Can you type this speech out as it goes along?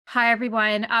Hi,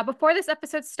 everyone. Before this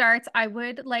episode starts, I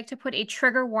would like to put a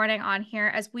trigger warning on here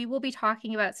as we will be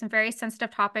talking about some very sensitive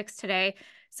topics today,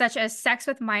 such as sex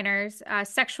with minors,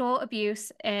 sexual abuse,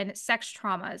 and sex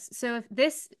traumas. So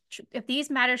if these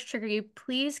matters trigger you,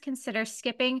 please consider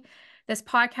skipping this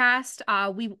podcast.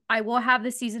 I will have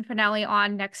the season finale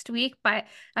on next week, but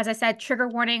as I said, trigger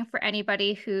warning for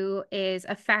anybody who is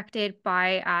affected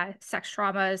by sex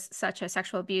traumas such as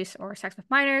sexual abuse or sex with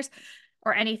minors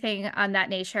or anything on that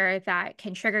nature that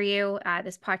can trigger you.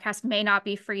 This podcast may not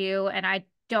be for you, and I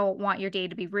don't want your day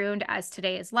to be ruined as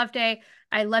today is Love Day.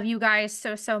 I love you guys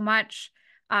so, so much.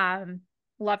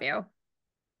 Love you.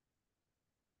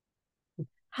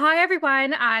 Hi,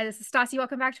 everyone. This is Stassi.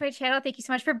 Welcome back to my channel. Thank you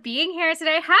so much for being here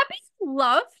today. Happy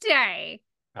Love Day,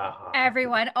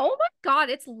 everyone. Oh my God,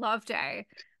 it's Love Day.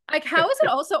 Like, how is it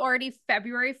also already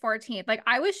February 14th? Like,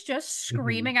 I was just Mhm.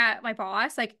 screaming at my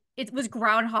boss. Like, it was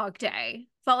Groundhog Day.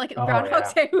 Felt like Oh Groundhog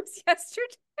yeah. Day was yesterday.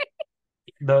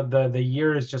 The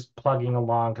year is just plugging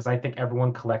along because I think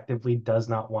everyone collectively does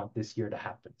not want this year to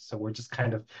happen. So we're just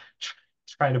kind of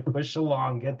trying to push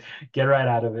along, get right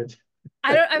out of it.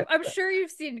 I don't. I'm sure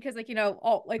you've seen because, like,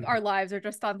 all like our lives are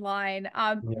just online.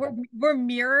 Yeah. We're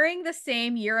mirroring the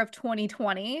same year of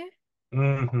 2020.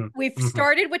 Hmm. We've Hmm.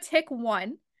 started with tick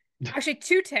one, actually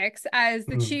two ticks, as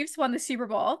the Hmm. Chiefs won the Super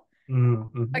Bowl Hmm.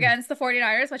 against the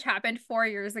 49ers, which happened 4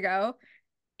 years ago.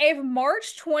 If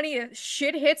March 20th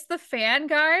shit hits the fan,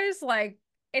 guys, like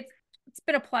it's it's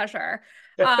been a pleasure.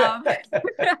 Um,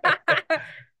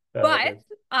 Oh, but good.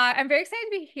 I'm very excited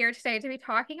to be here today to be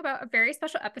talking about a very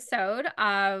special episode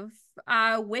of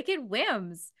Wicked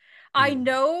Whims. I Mm.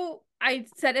 know I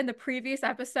said in the previous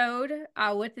episode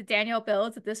with the Daniel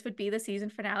Bills that this would be the season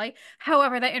finale.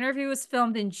 However, that interview was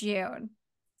filmed in June.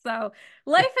 So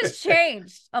life has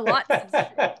changed a lot since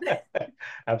June. So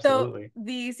Absolutely.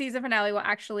 the season finale will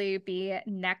actually be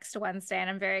next Wednesday, and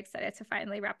I'm very excited to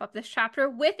finally wrap up this chapter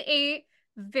with a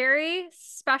very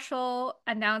special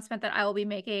announcement that I will be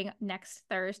making next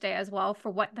Thursday as well for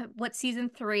what season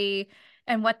three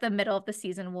and what the middle of the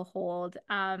season will hold.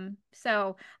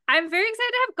 So I'm very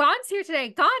excited to have Gonz here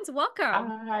today. Gonz,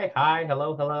 welcome. Hi, hi,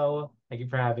 hello, hello. Thank you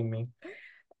for having me.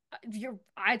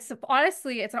 It's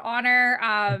honestly, it's an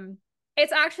honor.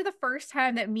 It's actually the first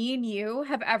time that me and you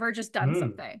have ever just done Mm.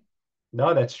 something.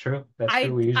 No, that's true. That's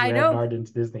true. We I usually have know. Nard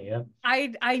into Disney, yeah.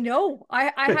 I know.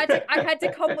 I had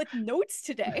to come with notes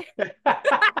today.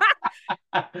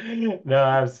 No,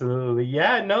 absolutely.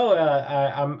 Yeah, no,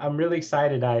 I'm really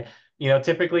excited.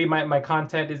 Typically my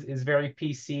content is very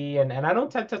PC and I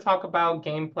don't tend to talk about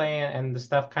gameplay and the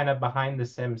stuff kind of behind the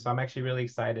Sims. So I'm actually really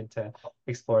excited to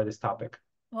explore this topic.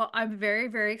 Well, I'm very,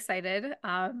 very excited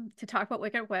to talk about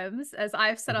Wicked Whims, as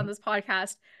I've said on Mhm. this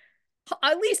podcast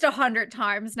at least 100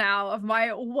 times now of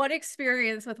my one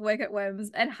experience with Wicked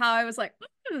Whims and how I was like,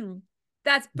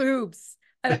 that's boobs.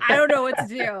 And I don't know what to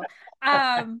do.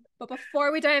 But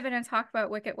before we dive in and talk about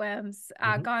Wicked Whims,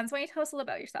 Mhm. Gons, why don't you tell us a little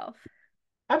about yourself?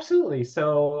 Absolutely.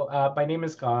 So, my name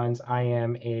is Gonz. I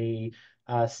am a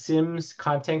Sims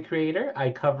content creator.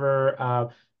 I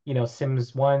cover,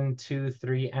 Sims 1, 2,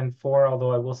 3, and 4,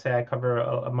 although I will say I cover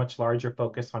a much larger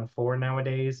focus on 4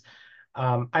 nowadays.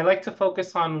 I like to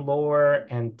focus on lore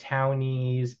and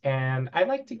townies, and I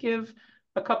like to give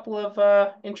a couple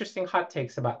of interesting hot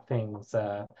takes about things.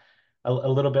 A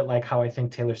little bit like how I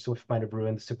think Taylor Swift might have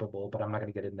ruined the Super Bowl, but I'm not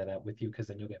going to get into that with you because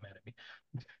then you'll get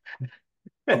mad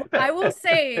Oh, I will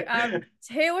say, at me.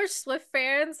 Taylor Swift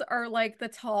fans are like the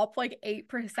top like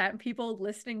 8% people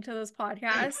listening to this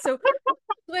podcast. So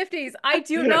Swifties, I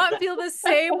do not feel the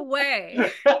same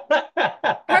way.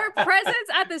 Her presence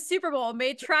at the Super Bowl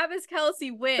made Travis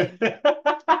Kelce win.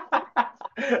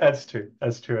 That's true.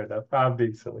 That's true enough. I'm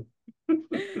being silly.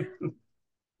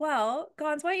 Well,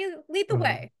 Gons, why don't you lead the Mhm.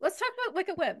 way? Let's talk about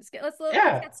Wicked Whims. Let's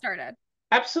Yeah, get started.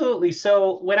 absolutely.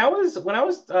 So when I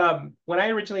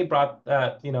originally brought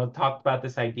talked about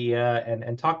this idea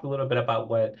and talked a little bit about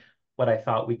what I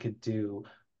thought we could do,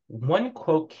 one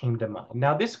quote came to mind.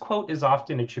 Now, this quote is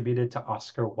often attributed to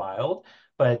Oscar Wilde,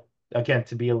 but again,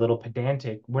 to be a little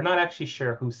pedantic, we're not actually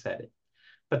sure who said it.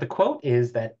 But the quote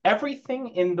is that everything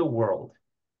in the world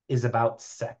is about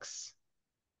sex.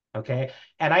 Okay.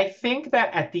 And I think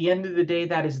that at the end of the day,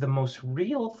 that is the most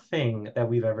real thing that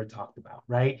we've ever talked about,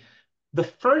 right? The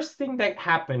first thing that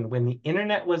happened when the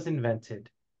internet was invented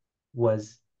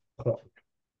was porn.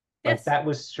 Like Yes. that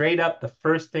was straight up the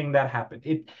first thing that happened.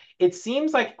 It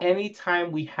seems like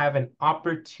anytime we have an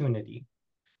opportunity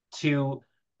to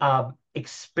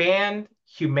expand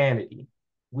humanity,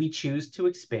 we choose to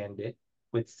expand it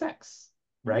with sex,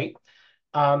 Mhm. right?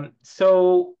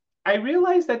 So I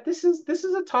realize that this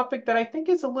is a topic that I think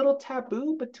is a little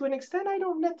taboo, but to an extent, I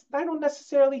don't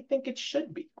necessarily think it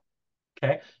should be.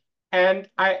 Okay. And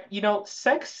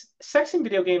sex in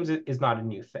video games is not a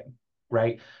new thing,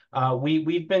 right?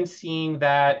 We've been seeing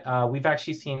that we've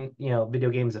actually seen, video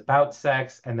games about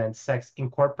sex and then sex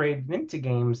incorporated into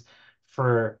games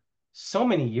for so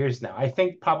many years now. I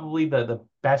think probably the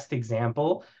best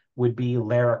example would be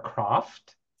Lara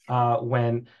Croft,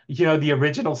 when, the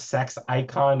original sex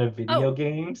icon of video Oh,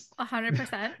 games.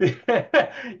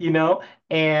 100%. you know,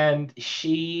 and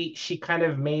she kind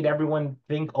of made everyone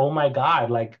think, oh my God,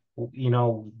 like,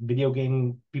 video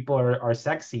game people are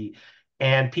sexy.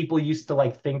 And people used to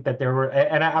like think that there were,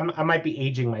 and I might be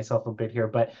aging myself a bit here,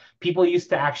 but people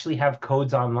used to actually have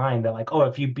codes online that like, oh,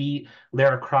 if you beat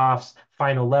Lara Croft's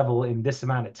final level in this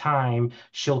amount of time,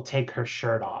 she'll take her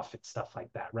shirt off and stuff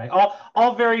like that, right?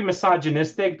 All very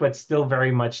misogynistic, but still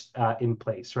very much in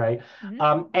place, right?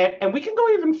 Hmm. And we can go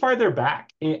even farther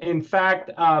back. In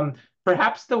fact,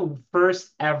 perhaps the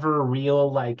first ever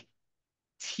real like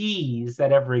tease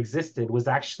that ever existed was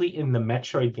actually in the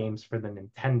Metroid games for the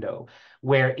Nintendo,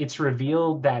 where it's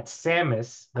revealed that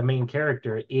Samus, the main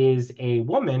character, is a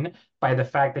woman by the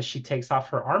fact that she takes off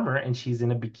her armor and she's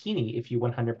in a bikini if you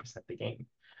 100% the game.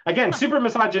 Again, Huh. super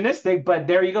misogynistic, but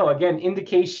there you go. Again,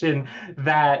 indication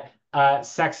that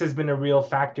sex has been a real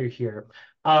factor here.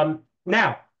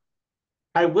 Now,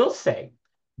 I will say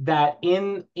that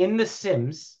in The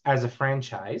Sims as a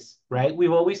franchise, Mhm. right?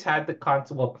 We've always had the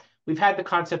concept. Well, we've had the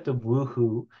concept of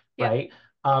woohoo, Yep. right?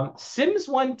 Sims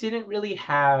 1 didn't really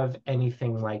have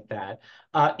anything like that.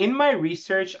 In my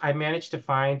research, I managed to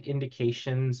find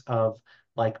indications of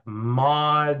like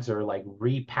mods or like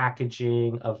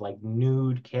repackaging of like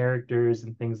nude characters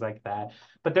and things like that.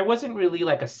 But there wasn't really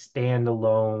like a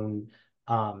standalone,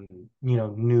 um,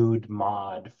 nude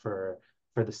mod for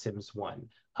The Sims 1.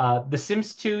 The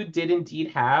Sims 2 did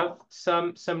indeed have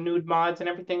some nude mods and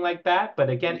everything like that, but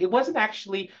again, Mhm. it wasn't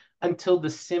actually until The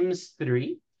Sims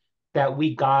 3 that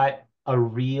we got a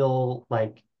real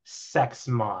like sex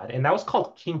mod, and that was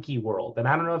called Kinky World. And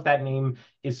I don't know if that name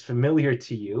is familiar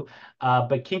to you,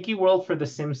 but Kinky World for The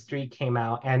Sims 3 came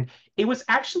out, and it was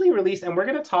actually released. And we're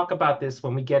going to talk about this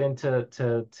when we get into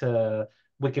to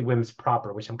Wicked Whims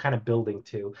proper, which I'm kind of building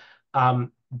to.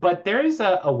 But there is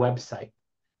a website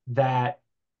that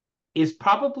is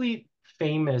probably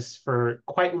famous for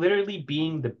quite literally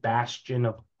being the bastion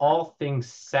of all things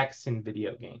sex in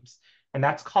video games. And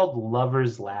that's called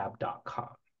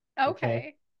loverslab.com. Okay.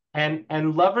 Okay. And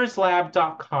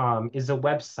loverslab.com is a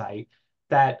website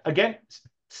that, again,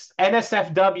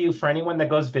 NSFW for anyone that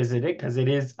goes visit it, because it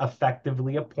is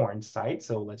effectively a porn site.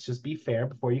 So let's just be fair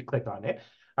before you click on it.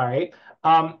 All right.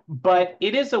 But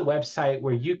it is a website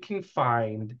where you can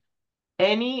find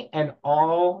any and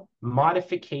all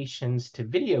modifications to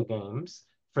video games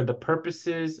for the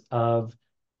purposes of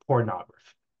pornography.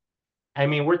 I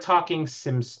mean, we're talking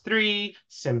Sims 3,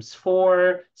 Sims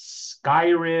 4,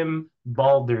 Skyrim,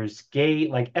 Baldur's Gate,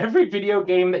 like every video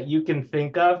game that you can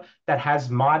think of that has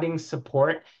modding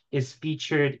support is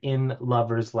featured in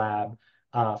Lover's Lab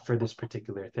for this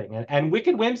particular thing. And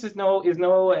Wicked Whims is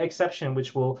no exception,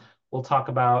 which we'll talk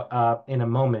about in a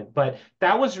moment. But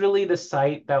that was really the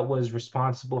site that was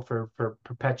responsible for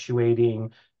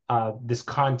perpetuating this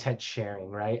content sharing,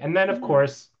 right? And then, of Hmm.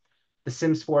 course, the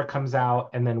Sims 4 comes out,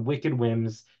 and then Wicked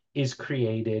Whims is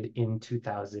created in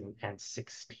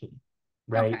 2016,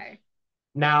 right? Okay.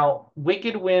 Now,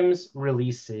 Wicked Whims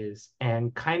releases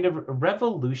and kind of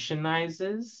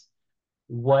revolutionizes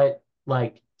what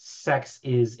like sex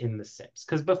is in The Sims.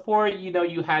 Because before,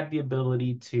 you had the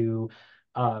ability to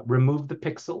remove the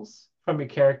pixels from your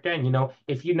character. And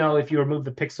if you remove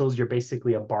the pixels, you're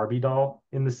basically a Barbie doll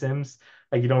in The Sims.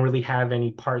 Like you don't really have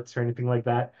any parts or anything like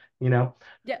that, you know?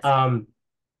 Yes. Um,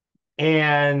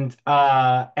 and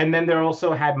then there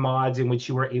also had mods in which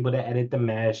you were able to edit the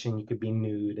mesh and you could be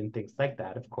nude and things like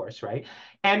that, of course, right?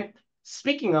 And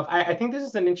speaking of, I think this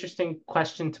is an interesting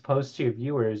question to pose to your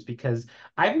viewers, because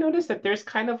I've noticed that there's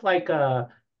kind of like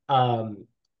um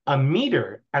a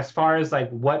meter as far as like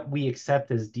what we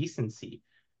accept as decency.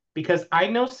 Because I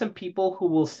know some people who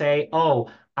will say, "Oh,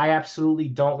 I absolutely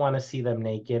don't want to see them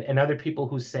naked," and other people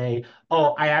who say,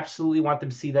 "Oh, I absolutely want them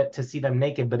to see them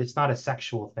naked, but it's not a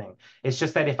sexual thing. It's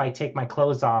just that if I take my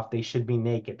clothes off, they should be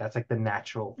naked. That's like the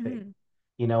natural thing." Hmm.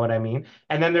 You know what I mean?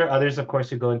 And then there are others, of course,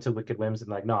 who go into Wicked Whims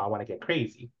and like, "No, I want to get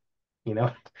crazy." You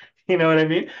know, you know what I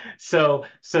mean? So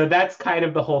that's kind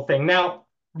of the whole thing. Now,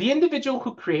 the individual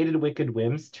who created Wicked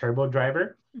Whims, Turbo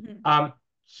Driver, Hmm. um,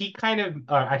 he kind of,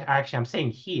 actually, I'm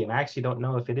saying he, and I actually don't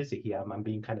know if it is a he. I'm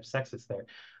being kind of sexist there.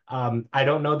 I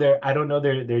don't know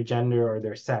their gender or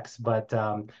their sex, but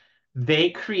they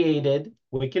created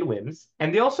Wicked Whims,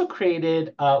 and they also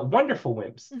created Wonderful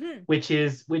Whims, Hmm. which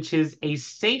is a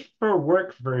safe for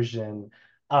work version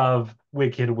of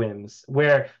Wicked Whims,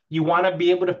 where you want to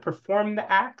be able to perform the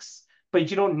acts, but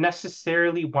you don't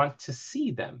necessarily want to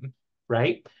see them,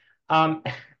 right? Um,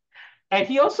 and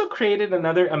he also created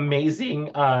another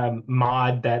amazing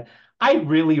mod that I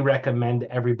really recommend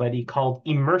to everybody called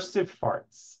Immersive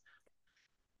Farts.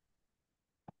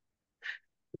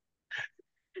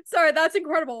 Sorry, that's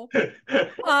incredible.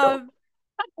 Um,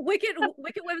 Wicked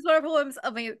Whims, Wonderful Whims.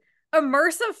 I mean,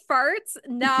 immersive farts.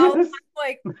 Now, Yes.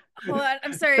 like, hold on.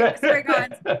 I'm sorry, guys.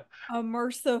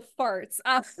 Immersive farts.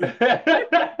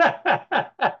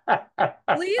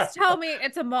 Please tell me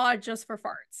it's a mod just for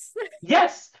farts.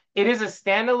 Yes, it is a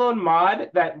standalone mod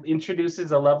that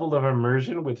introduces a level of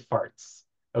immersion with farts.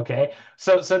 Okay,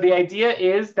 so the idea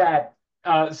is that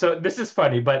so this is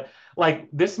funny, but like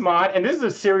this mod, and this is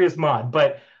a serious mod,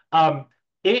 but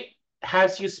it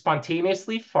has you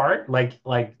spontaneously fart, like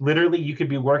literally you could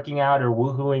be working out or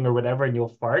woohooing or whatever, and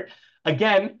you'll fart.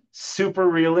 Again, super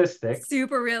realistic.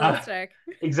 Super Uh, realistic.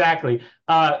 exactly.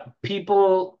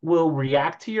 People will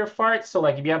react to your farts. So,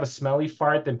 like, if you have a smelly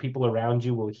fart, then people around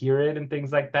you will hear it and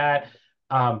things like that.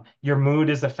 Your mood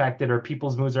is affected, or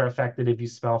people's moods are affected if you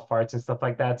smell farts and stuff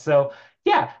like that. So,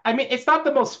 yeah, I mean, it's not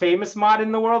the most famous mod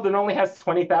in the world. It only has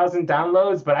 20,000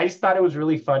 downloads, but I just thought it was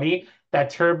really funny that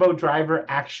Turbo Driver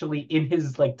actually in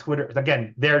his like Twitter,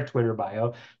 again, their Twitter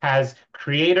bio, has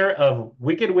creator of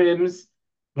Wicked Whims,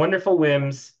 Wonderful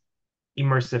Whims,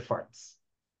 Immersive Farts.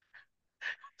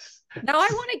 Now I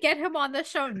want to get him on the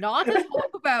show, not to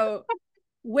talk about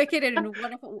Wicked and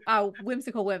Wonderful,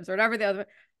 Whimsical Whims or whatever the other.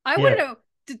 I want Yeah. to know.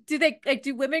 Do they like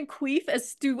do women queef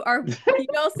as do our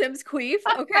female Sims queef?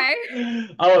 Okay,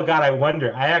 Oh God, I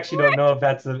wonder. I actually don't know if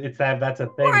that's a thing,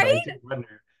 but I right? do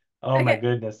wonder. Oh my Okay,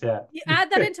 goodness, yeah. you add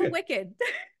that into Wicked.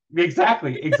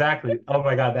 Exactly, exactly. Oh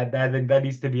my God, that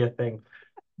needs to be a thing.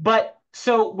 But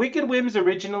so Wicked Whims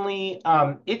originally,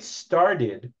 it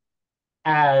started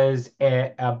as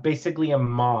basically a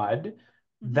mod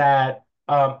Mhm. that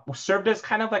served as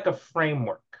kind of like a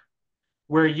framework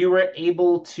where you were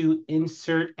able to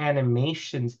insert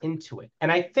animations into it.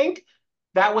 And I think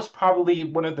that was probably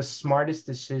one of the smartest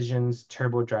decisions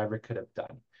Turbo Driver could have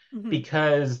done Mhm.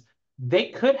 because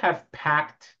they could have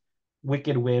packed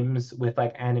Wicked Whims with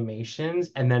like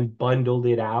animations and then bundled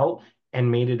it out and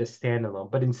made it a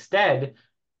standalone. But instead,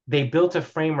 they built a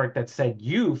framework that said,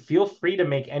 you feel free to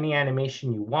make any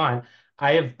animation you want.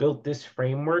 I have built this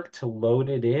framework to load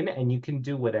it in and you can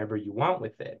do whatever you want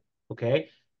with it. Okay.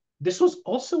 This was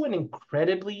also an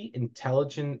incredibly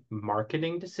intelligent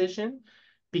marketing decision Mhm.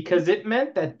 because it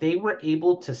meant that they were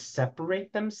able to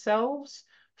separate themselves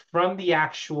from the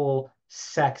actual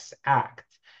sex act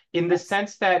in the Yes.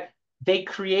 sense that they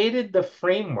created the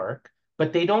framework,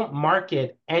 but they don't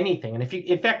market anything. And if you,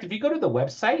 in fact, if you go to the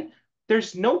website,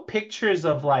 there's no pictures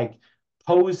of like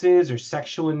poses or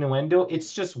sexual innuendo.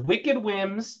 It's just Wicked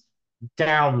Whims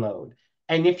download.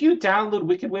 And if you download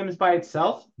Wicked Whims by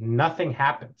itself, nothing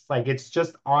happens. Like it's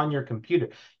just on your computer.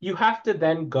 You have to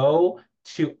then go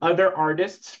to other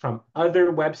artists from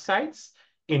other websites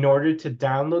in order to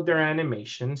download their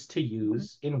animations to Mhm.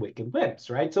 use in Wicked Whims,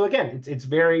 right? So again, it's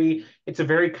a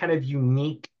very kind of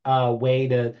unique way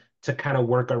to kind of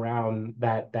work around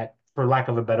that for lack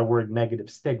of a better word negative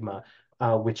stigma,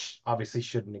 which obviously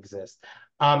shouldn't exist.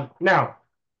 Now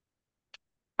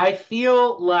I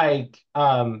feel like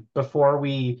before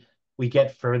we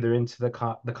get further into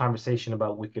the conversation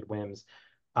about Wicked Whims,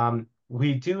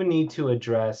 we do need to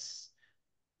address,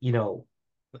 you know,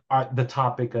 the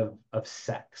topic of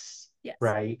sex, Yes.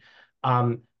 right?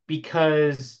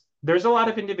 Because there's a lot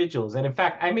of individuals, and in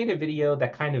fact, I made a video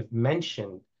that kind of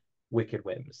mentioned Wicked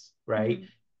Whims, right? Mhm.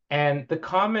 And the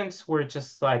comments were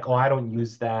just like, "Oh, I don't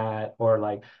use that," or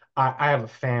like, I have a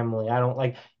family. I don't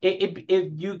like it.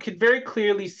 You could very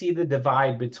clearly see the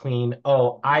divide between,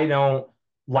 "Oh, I don't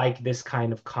like this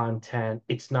kind of content.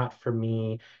 It's not for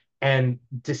me," and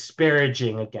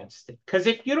disparaging against it. Because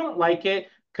if you don't like it,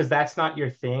 because that's not your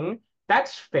thing,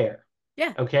 that's fair.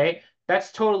 Yeah. Okay?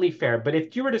 That's totally fair. But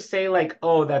if you were to say like,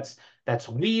 "Oh, that's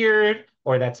weird,"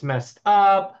 or "That's messed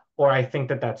up," or "I think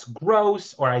that that's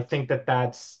gross," or "I think that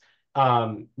that's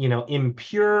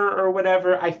impure," or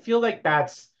whatever, I feel like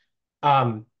that's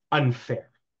unfair,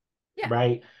 Yeah.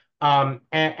 right? And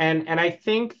I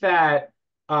think that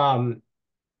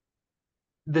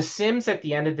The Sims at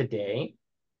the end of the day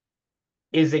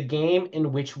is a game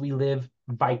in which we live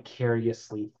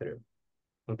vicariously through.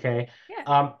 Okay.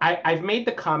 Yeah. I've made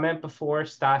the comment before,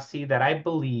 Stasi, that I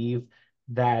believe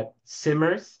that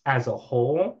simmers as a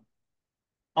whole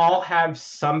all have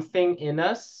something in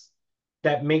us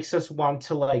that makes us want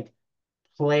to like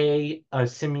play a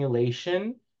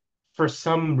simulation for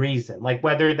some reason, like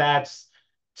whether that's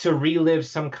to relive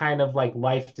some kind of like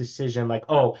life decision, like,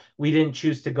 oh, we didn't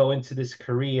choose to go into this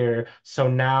career, so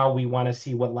now we want to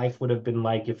see what life would have been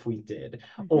like if we did.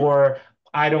 Hmm. Or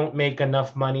I don't make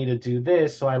enough money to do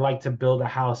this, so I like to build a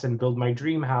house and build my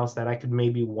dream house that I could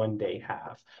maybe one day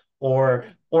have. Or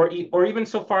Absolutely. or even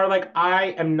so far, like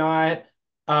I am not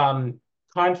um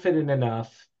confident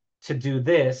enough to do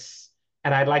this,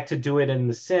 and I'd like to do it in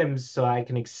The Sims so I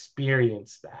can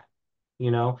experience that.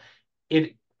 You know,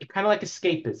 it kind of like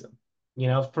escapism.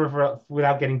 For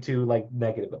without getting too like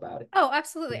negative about it. Oh,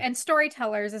 absolutely. And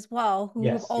storytellers as well, who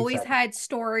have Yes, always exactly, had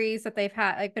stories that they've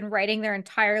had, like been writing their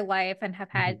entire life and have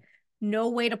had hmm no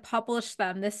way to publish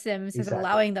them. The Sims is exactly,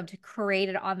 allowing them to create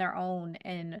it on their own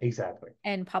exactly.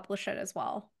 and publish it as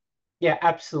well. Yeah,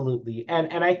 absolutely.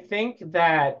 And I think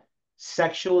that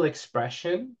sexual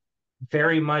expression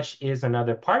very much is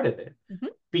another part of it Hmm.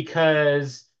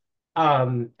 because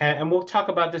and we'll talk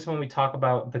about this when we talk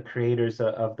about the creators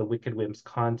of the Wicked Whims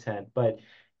content, but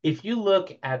if you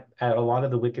look at a lot of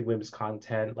the Wicked Whims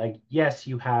content, like yes,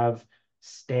 you have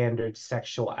standard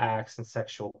sexual acts and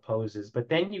sexual poses, but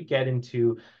then you get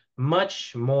into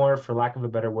much more, for lack of a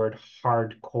better word,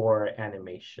 hardcore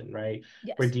animation, right?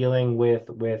 We're Yes. dealing with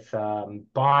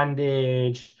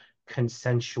bondage,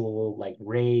 consensual like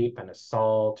rape and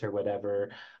assault or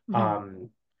whatever. Hmm. Um,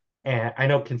 and I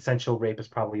know consensual rape is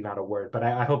probably not a word, but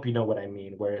I hope you know what I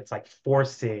mean, where it's like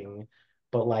forcing,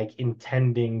 but like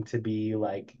intending to be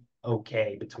like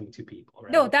okay between two people,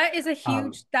 No, right? that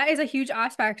Um, is a huge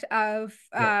aspect of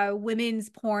yeah, women's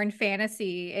porn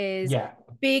fantasy is yeah,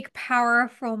 big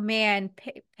powerful man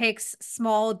picks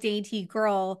small dainty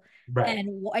girl right,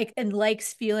 and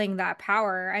likes feeling that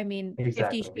power. I mean, 50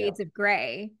 exactly, yeah, Shades of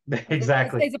Grey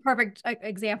exactly, is a perfect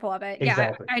example of it. Yeah,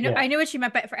 exactly, yeah. I know what you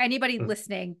meant, but for anybody Mm,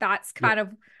 listening, that's yeah. kind of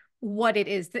what it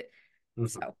is. Mhm.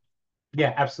 So,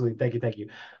 Yeah, absolutely. Thank you. Thank you.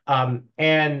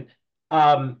 And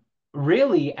um,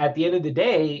 really, at the end of the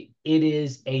day, it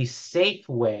is a safe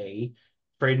way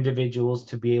for individuals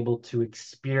to be able to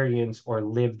experience or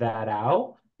live that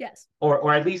out, yes.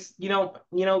 or at least,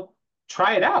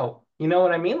 try it out. You know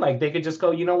what I mean? Like they could just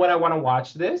go, you know what, I want to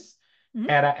watch this Hmm.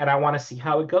 and I want to see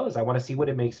how it goes. I want to see what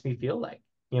it makes me feel like.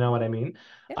 You know what I mean?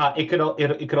 It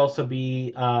could also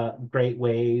be great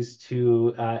ways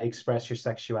to express your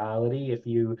sexuality if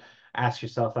you ask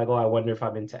yourself like, oh, I wonder if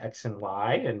I'm into X and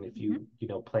Y, and if Hmm.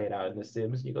 you play it out in The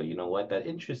Sims, and you go, you know what, that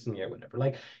interests me or whatever.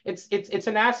 Like it's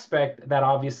an aspect that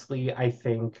obviously I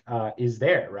think is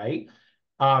there, right?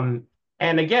 Um,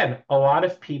 and again, a lot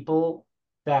of people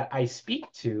that I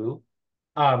speak to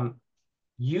um,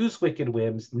 use Wicked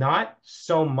Whims not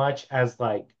so much as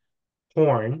like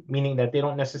porn, meaning that they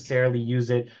don't necessarily use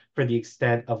it for the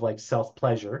extent of like self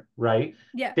pleasure, right?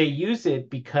 Yeah. They use it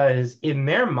because in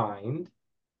their mind,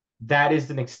 that is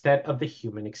an extent of the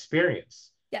human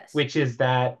experience, Yes. which is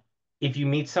that if you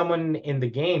meet someone in the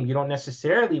game, you don't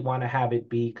necessarily want to have it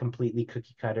be completely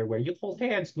cookie cutter where you hold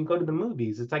hands and you go to the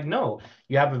movies. It's like, no,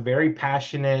 you have a very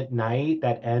passionate night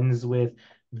that ends with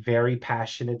very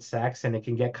passionate sex and it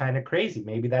can get kind of crazy.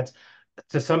 Maybe that's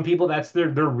to some people, that's their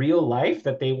real life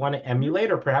that they want to Hmm.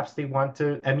 emulate, or perhaps they want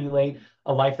to emulate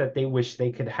a life that they wish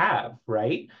they could have,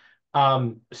 right?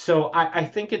 So I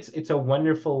think it's a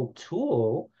wonderful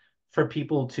tool for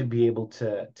people to be able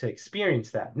to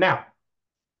experience that. Now,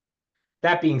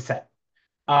 that being said,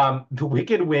 the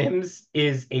Wicked Whims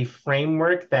is a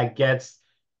framework that gets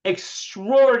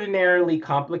extraordinarily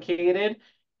complicated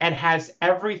and has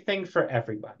everything for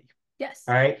everybody. Yes.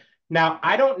 All right. Now,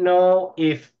 I don't know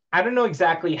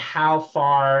exactly how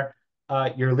far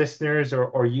your listeners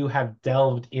or you have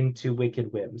delved into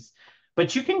Wicked Whims,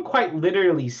 but you can quite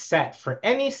literally set for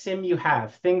any sim you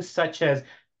have things such as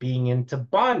being into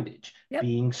bondage, Yep.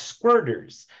 being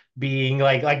squirters, being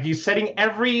like you setting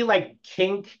every like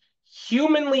kink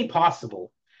humanly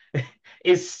possible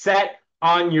is set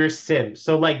on your sim.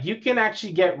 So like you can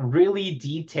actually get really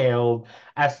detailed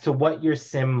as to what your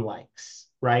sim likes,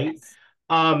 right? Yes.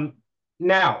 Um,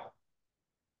 Now,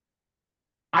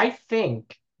 I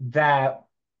think that,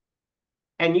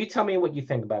 and you tell me what you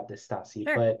think about this, Stasi,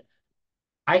 Sure. but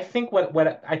I think what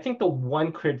I think the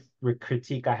one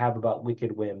critique I have about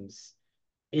Wicked Whims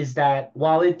is that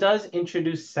while it does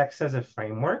introduce sex as a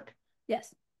framework,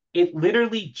 Yes. it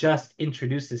literally just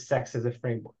introduces sex as a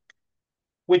framework,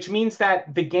 which means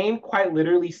that the game quite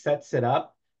literally sets it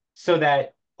up so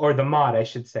that, or the mod, I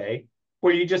should say,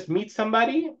 where you just meet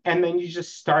somebody and then you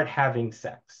just start having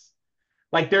sex.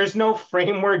 Like there's no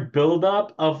framework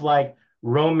buildup of like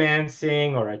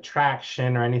romancing or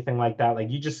attraction or anything like that. Like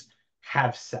you just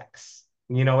have sex.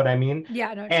 You know what I mean? Yeah,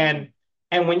 I know what you mean.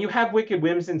 And when you have Wicked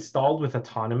Whims installed with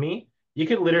autonomy, you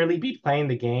could literally be playing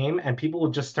the game and people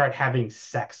will just start having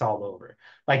sex all over.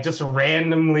 Like just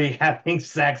randomly having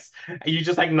sex. You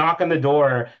just like knock on the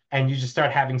door and you just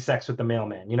start having sex with the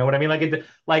mailman. You know what I mean?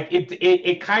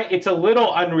 It's a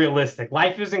little unrealistic.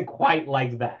 Life isn't quite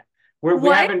like that. We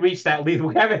What? haven't reached that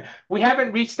we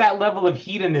haven't reached that level of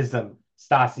hedonism,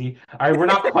 Stassi. All right, we're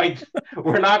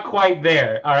not quite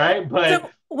there. All right, but So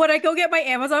when I go get my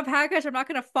Amazon package, I'm not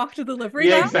gonna fuck the delivery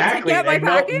yeah, guy to exactly. get my And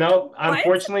no, package? no, What?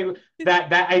 unfortunately,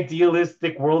 that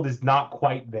idealistic world is not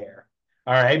quite there.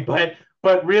 All right, but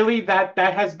really that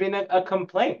has been a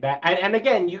complaint. That and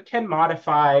again, you can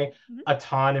modify Mhm.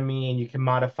 autonomy and you can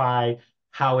modify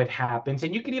how it happens,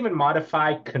 and you can even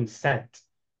modify consent,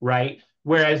 right?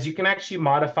 Whereas you can actually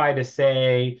modify to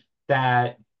say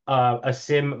that a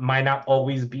sim might not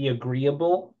always be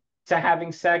agreeable to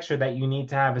having sex, or that you need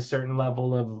to have a certain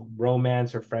level of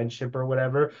romance or friendship or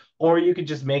whatever. Or you could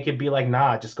just make it be like,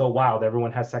 nah, just go wild.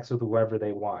 Everyone has sex with whoever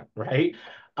they want, right?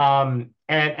 And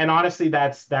honestly,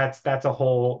 that's a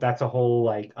whole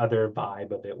like other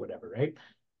vibe of it, whatever, right?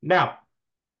 Now,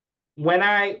 when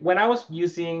I was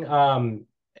using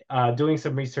doing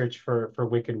some research for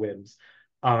Wicked Whims,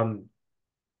 um,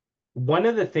 one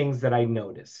of the things that I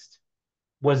noticed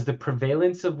was the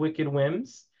prevalence of Wicked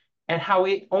Whims and how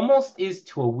it almost is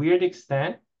to a weird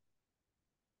extent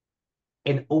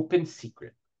an open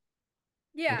secret.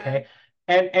 Yeah. Okay.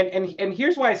 And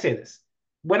here's why I say this.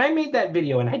 When I made that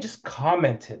video and I just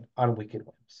commented on Wicked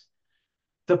Whims,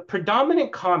 the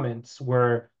predominant comments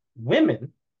were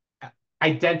women,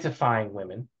 identifying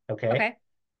women, okay, Okay.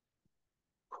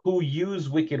 who use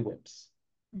Wicked Whims.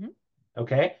 Mhm.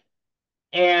 Okay.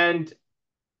 And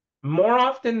more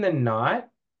often than not,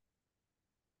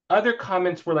 other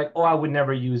comments were like, "Oh, I would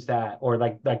never use that," or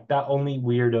like that only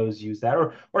weirdos use that,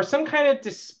 or some kind of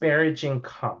disparaging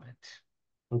comment.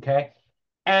 Okay.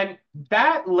 And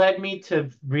that led me to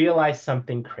realize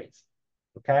something crazy.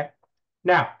 Okay.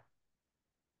 Now,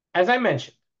 as I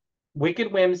mentioned,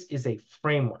 Wicked Whims is a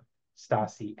framework,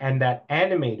 Stasi, and that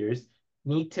animators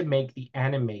need to make the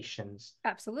animations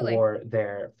Absolutely. for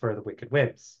the Wicked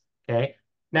Whims. Okay.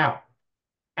 Now,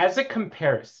 as a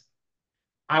comparison,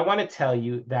 I want to tell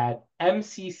you that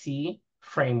MCC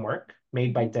framework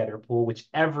made by Mhm. Deaderpool, which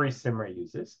every simmer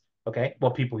uses, okay,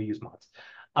 well, people who use mods,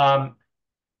 um,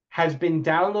 has been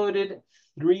downloaded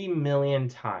 3 million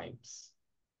times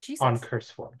on Jesus.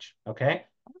 CurseForge. Okay.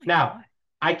 Oh my Now, God.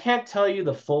 I can't tell you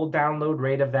the full download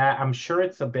rate of that. I'm sure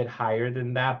it's a bit higher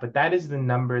than that, but that is the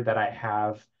number that I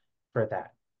have for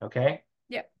that. Okay.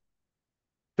 Yeah.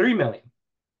 3 million.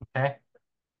 Okay.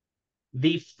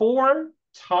 The four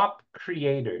top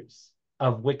creators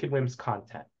of Wicked Whim's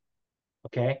content,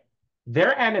 okay,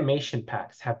 their animation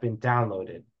packs have been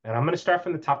downloaded. And I'm going to start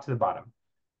from the top to the bottom.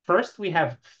 First, we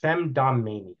have Femdom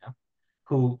Mania,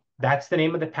 who that's the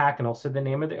name of the pack and also the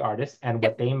name of the artist. And what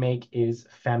Yep. they make is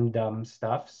femdom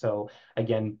stuff. So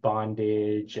again,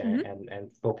 bondage Mhm.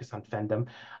 and focus on femdom.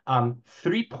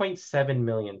 3.7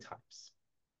 million times.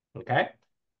 Okay.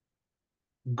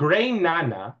 Gray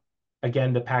Nana,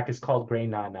 again, the pack is called Gray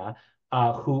Nana,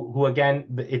 who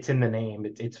again, it's in the name.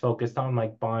 It's focused on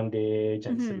like bondage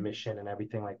and Mhm. submission and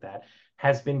everything like that,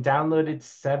 has been downloaded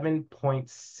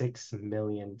 7.6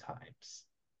 million times.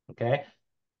 Okay.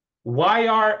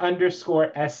 YR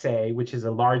underscore essay, which is a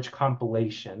large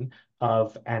compilation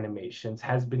of animations,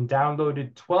 has been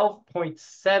downloaded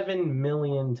 12.7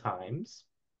 million times.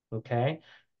 Okay.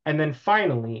 And then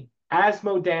finally,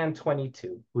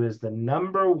 Asmodan22, who is the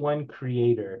 #1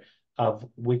 creator of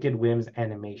Wicked Whims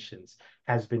animations,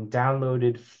 has been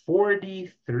downloaded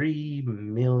 43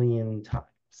 million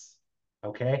times.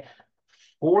 Okay.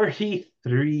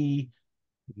 43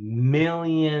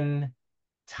 million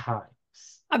times.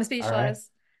 I'm All right. speechless.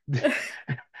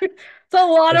 It's a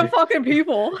lot of fucking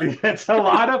people. It's a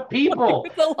lot of people.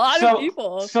 It's a lot of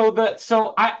people.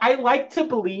 So I like to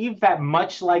believe that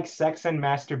much like sex and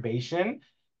masturbation,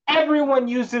 everyone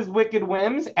uses Wicked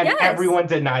Whims and Yes. everyone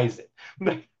denies it.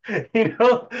 You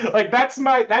know, like that's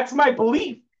my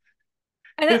belief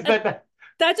And is that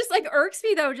that just like irks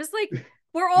me though. Just like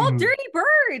we're all Mhm. dirty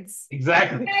birds.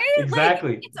 Exactly, Okay? Like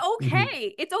exactly. it's Mhm,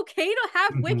 okay. It's okay to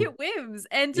have mhm. wicked whims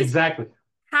and just Exactly,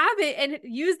 have it and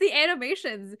use the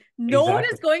animations. No one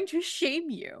is exactly. going to shame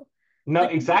you. No, Like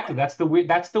no exactly. one.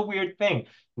 That's the weird thing.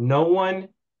 No one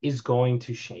is going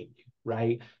to shame you,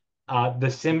 right? The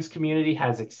Sims community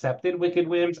has accepted Wicked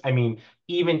Whims. I mean,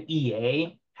 even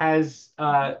EA has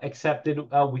Mhm. accepted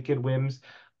Wicked Whims.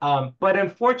 But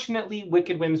unfortunately,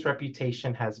 Wicked Whim's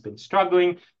reputation has been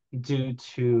struggling due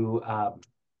to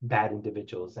bad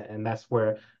individuals, and that's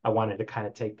where I wanted to kind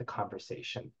of take the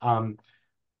conversation.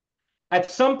 At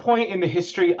some point in the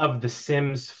history of The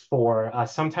Sims 4,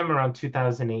 sometime around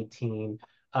 2018,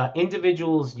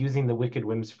 individuals using the Wicked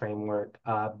Whims framework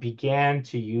began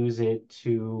to use it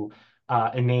to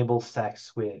enable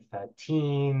sex with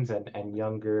teens and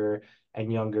younger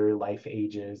life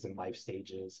ages and life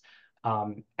stages.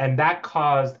 And that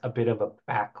caused a bit of a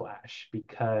backlash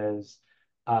because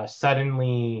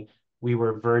suddenly we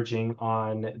were verging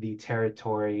on the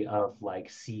territory of like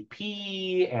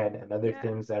CP and other Yeah.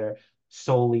 things that are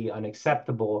solely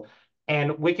unacceptable.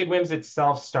 And Wicked Whims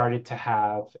itself started to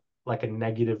have like a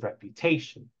negative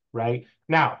reputation, right?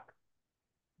 Now,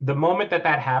 the moment that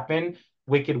that happened,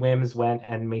 Wicked Whims went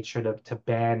and made sure to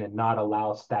ban and not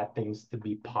allow stat things to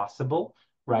be possible,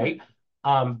 Hmm. right?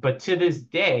 But to this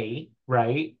day,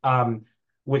 right,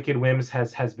 Wicked Whims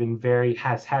has had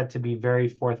to be very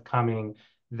forthcoming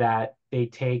that they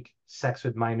take sex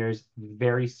with minors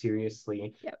very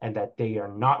seriously Yep. and that they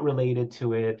are not related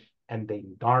to it and they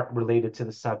aren't related to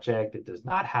the subject. It does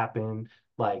not happen.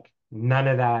 Like none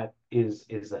of that is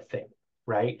a thing,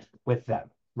 right? With them,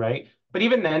 right? But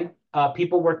even then,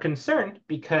 people were concerned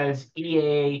because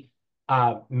EA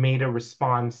made a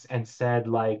response and said,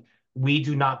 like, we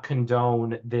do not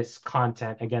condone this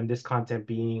content. Again, this content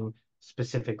being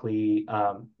specifically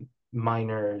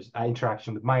minors,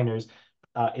 interaction with minors.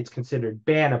 It's considered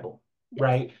bannable, Yes.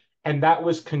 right? And that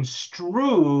was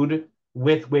construed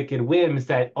with Wicked Whims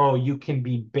that, oh, you can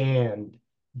be banned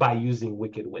by using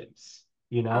Wicked Whims,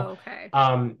 you know? Okay.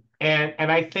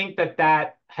 And I think that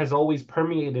that has always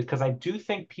permeated because I do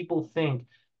think people think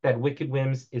that Wicked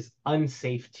Whims is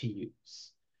unsafe to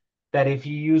use. That if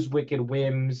you use Wicked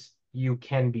Whims, you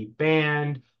can be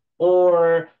banned,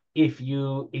 or if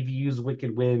you use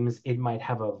Wicked Whims, it might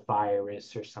have a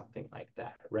virus or something like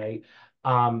that, right?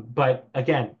 But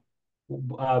again,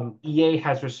 EA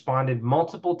has responded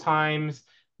multiple times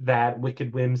that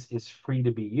Wicked Whims is free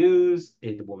to be used.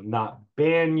 It will not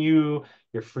ban you.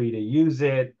 You're free to use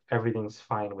it. Everything's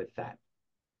fine with that.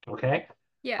 Okay.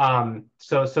 Yeah.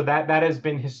 So that has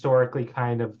been historically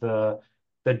kind of the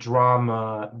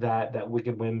drama that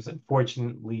Wicked Whims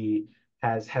unfortunately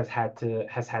has had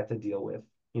to deal with.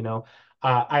 You know,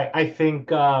 I think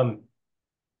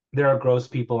there are gross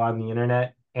people on the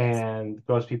internet, Yes. and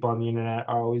gross people on the internet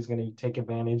are always going to take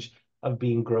advantage of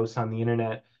being gross on the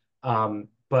internet.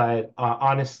 But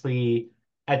honestly,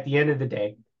 at the end of the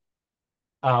day,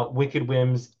 Wicked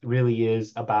Whims really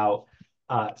is about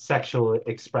sexual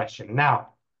expression.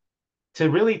 Now, to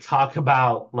really talk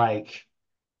about like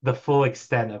the full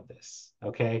extent of this,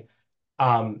 okay?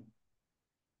 Um,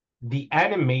 the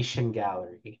animation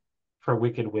gallery for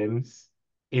Wicked Whims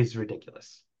is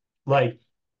ridiculous. Yeah. Like,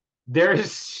 there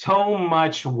is so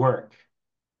much work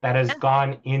that has Yeah.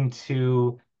 gone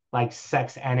into like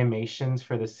sex animations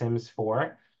for The Sims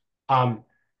 4. Um,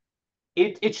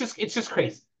 it's just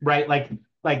crazy, right?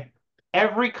 Like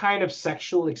every kind of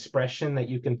sexual expression that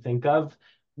you can think of,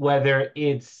 whether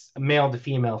it's male to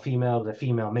female, female to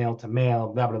female, male to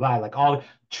male, blah blah blah, like all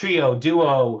trio,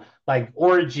 duo, like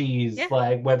orgies, Yeah.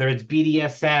 like whether it's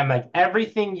BDSM, like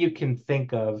everything you can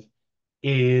think of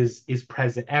is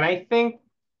present. And I think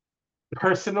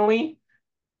personally,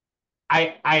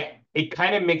 I it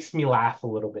kind of makes me laugh a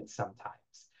little bit sometimes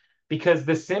because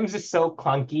The Sims is so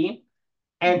clunky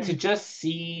and to Hmm. just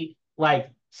see like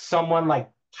someone like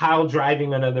pile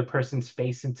driving another person's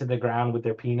face into the ground with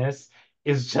their penis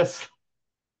is just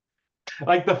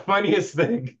like the funniest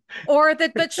thing. Or the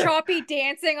choppy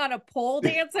dancing on a pole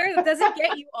dancer that doesn't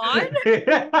get you on?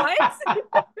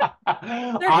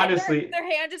 What? Honestly, Their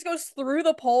hand just goes through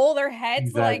the pole, their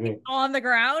head's like exactly. on the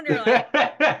ground. You're like,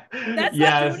 that's not doing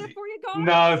Yes. it for you, God.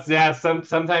 No, yeah,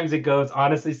 sometimes it goes,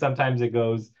 honestly, sometimes it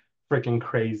goes freaking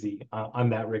crazy on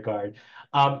that regard.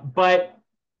 But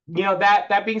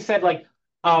that being said, like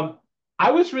I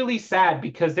was really sad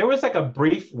because there was like a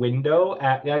brief window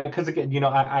at because again,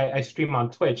 I stream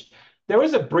on Twitch. There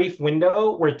was a brief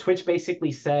window where Twitch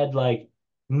basically said like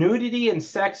nudity and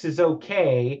sex is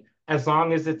okay as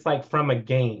long as it's like from a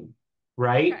game,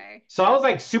 right? Okay. So I was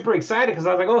like super excited because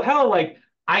I was like, oh hell, like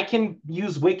I can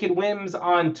use Wicked Whims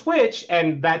on Twitch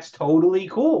and that's totally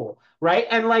cool, right?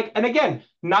 And like, and again,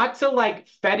 not to like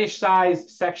fetishize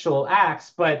sexual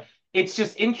acts, but it's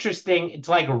just interesting. It's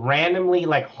like randomly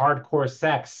like hardcore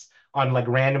sex on like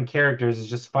random characters is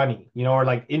just funny, or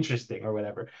like interesting or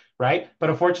whatever, right? But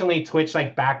unfortunately, Twitch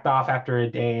like backed off after a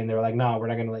day and they were like, no, we're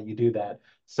not gonna let you do that.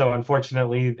 So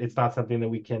unfortunately, it's not something that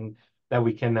we can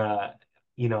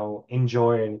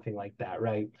enjoy or anything like that,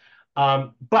 right?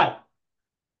 But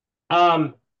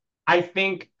um, I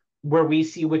think where we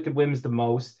see Wicked Whims the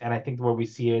most, and I think where we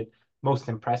see it most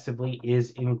impressively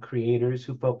is in creators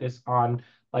who focus on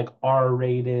like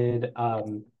R-rated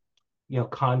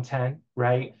content,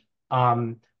 right?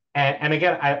 Um, and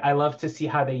again, I love to see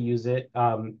how they use it.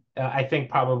 I think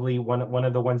probably one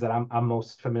of the ones that I'm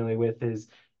most familiar with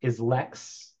is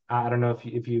Lex. I don't know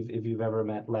if you've ever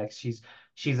met Lex.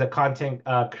 She's a content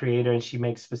creator, and she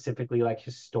makes specifically like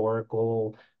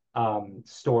historical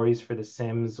stories for The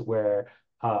Sims, where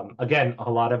again, a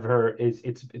lot of her is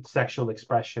it's sexual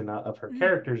expression of her Mhm.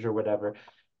 characters or whatever.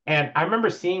 And I remember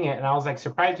seeing it and I was like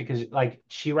surprised because like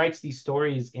she writes these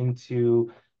stories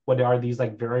into what are these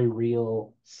like very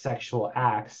real sexual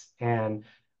acts. And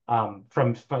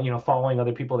from following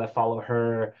other people that follow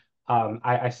her,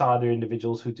 I saw other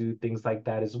individuals who do things like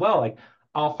that as well. Like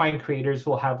I'll find creators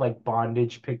who will have like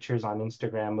bondage pictures on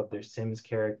Instagram of their Sims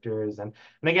characters. And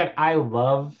again, I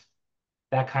love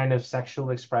that kind of sexual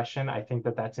expression. I think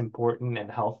that that's important and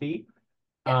healthy.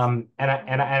 Yes.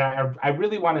 And I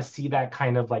really want to see that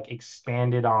kind of like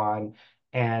expanded on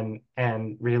and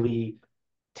really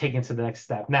taken to the next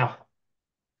step. Now,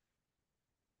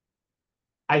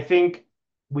 I think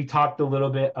we talked a little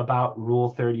bit about Rule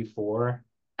 34.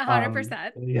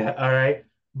 100%. Yeah, all right.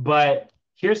 But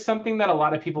here's something that a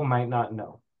lot of people might not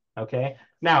know. Okay.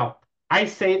 Now, I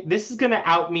say this is gonna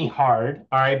out me hard,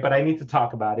 all right, but I need to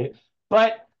talk about it.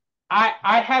 But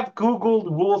I have Googled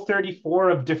Rule 34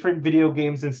 of different video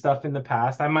games and stuff in the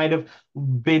past. I might have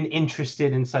been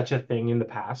interested in such a thing in the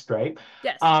past, right?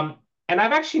 Yes. Um, and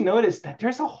I've actually noticed that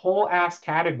there's a whole ass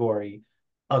category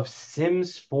of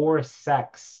Sims 4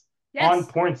 sex on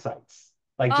Yes. porn sites.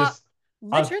 Like Uh, just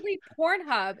of Literally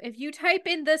Pornhub. If you type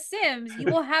in The Sims, you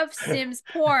will have Sims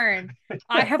porn.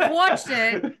 I have watched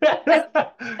it. As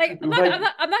like I'm not I'm like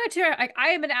not I'm not gonna tell you, like I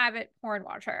am an avid porn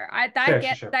watcher. I that sure, sure,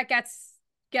 get sure, that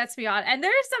gets me on. And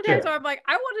there's sometimes sure. where I'm like,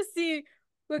 I want to see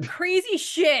the crazy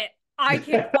shit I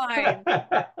can find.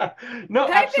 No,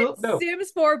 Type in absolutely no.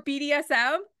 Sims for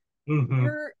BDSM. Hmm.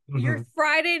 Your Hmm.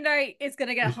 Friday night is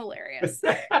gonna get hilarious.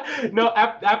 No,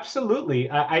 absolutely.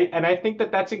 And I think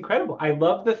that that's incredible. I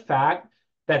love the fact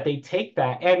that they take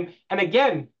that and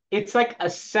again, it's like a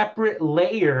separate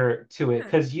layer to it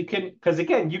because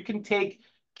again, you can take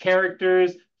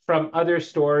characters from other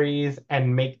stories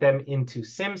and make them into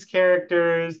Sims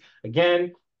characters.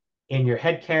 Again, in your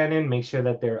head canon, make sure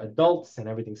that they're adults and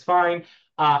everything's fine.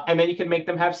 And then you can make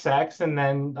them have sex, and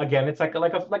then again, it's like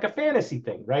a fantasy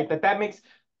thing, right? That makes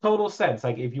total sense.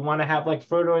 Like if you want to have like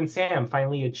Frodo and Sam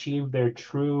finally achieve their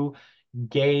true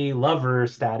gay lover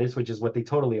status, which is what they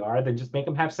totally are, then just make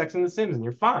them have sex in The Sims, and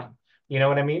you're fine. You know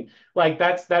what I mean? Like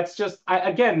that's just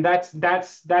again that's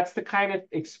the kind of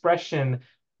expression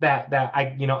that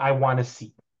I want to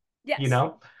see you Yes.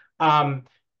 know? Um,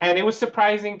 and it was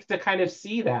surprising to kind of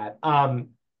see that.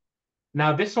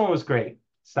 Now, this one was great,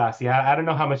 Stassi. I don't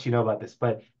know how much you know about this,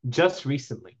 but just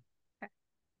recently,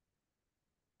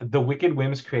 the Wicked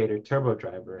Whims creator, Turbo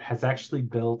Driver, has actually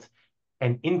built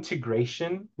an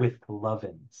integration with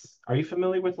Lovin's. Are you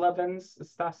familiar with Lovin's,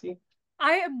 Stassi?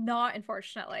 I am not,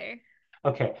 unfortunately.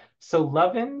 Okay, so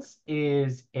Lovin's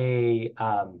is a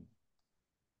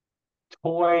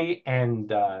toy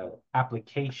and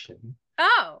application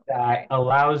Oh, that okay.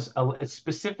 allows it's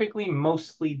specifically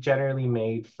mostly generally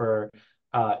made for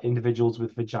individuals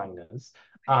with vaginas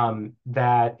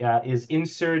that is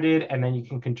inserted and then you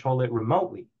can control it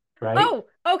remotely, right? Oh,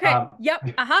 okay. Um,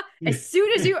 Yep. Uh-huh. As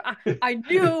soon as I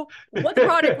knew what the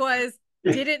product was,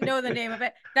 didn't know the name of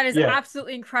it. That is yeah.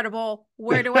 absolutely incredible.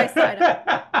 Where do I sign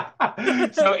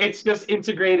up? So it's just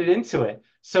integrated into it.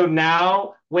 So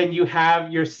now when you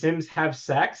have your Sims have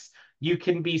sex, you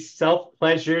can be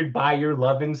self-pleasured by your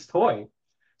Lovin's toy.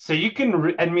 So you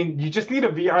can, I mean, you just need a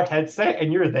VR headset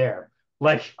and you're there.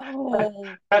 Like Oh,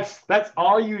 that's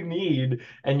all you need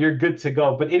and you're good to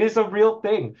go. But it is a real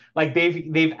thing. Like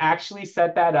they've actually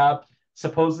set that up.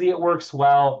 Supposedly it works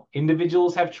well.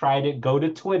 Individuals have tried it. Go to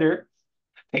Twitter.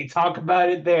 They talk about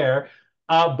it there.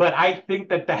 But I think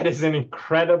that that is an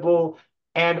incredible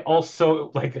and also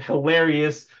like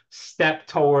hilarious step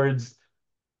towards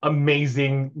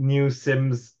amazing new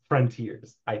Sims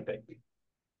frontiers, I think.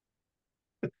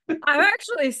 I'm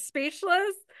actually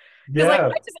speechless because like Yeah.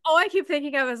 I just all I keep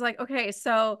thinking of is like, okay,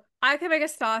 so I can make a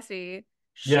Stassi.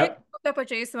 She can Yep. hook up with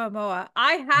Jason Momoa.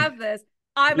 I have this.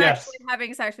 I'm actually Yes.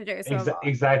 having sex with Jason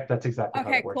Momoa. That's exactly how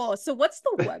it Okay, works. cool. So what's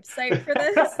the website for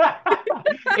this?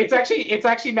 It's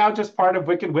actually now just part of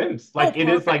Wicked Whims. Oh, Like it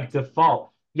is like perfect.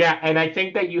 default. Yeah, and I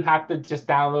think that you have to just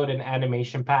download an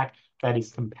animation pack that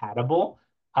is compatible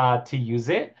to use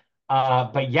it.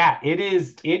 But yeah, it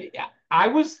is it I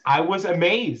was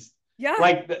amazed. Yeah.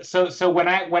 Like so when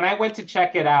I went to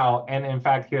check it out, and in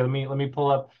fact here, let me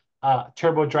pull up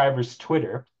Turbo Driver's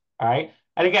Twitter. All right.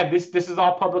 And again, this is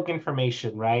all public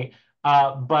information, right?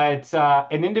 But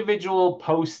an individual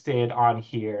posted on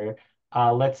here,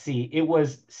 let's see, it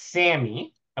was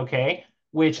Sammy, okay,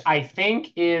 which I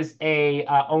think is a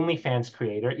OnlyFans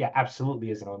creator. Yeah, absolutely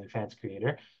is an OnlyFans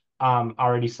creator.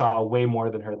 Already saw way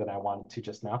more than her than I wanted to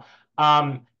just now.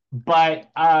 But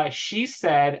she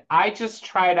said, I just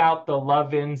tried out the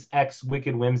Lovin's X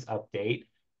Wicked Whims update.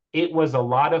 It was a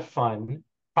lot of fun,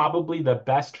 probably the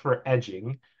best for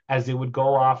edging, as it would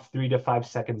go off 3 to 5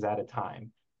 seconds at a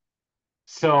time.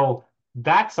 So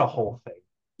that's a whole thing.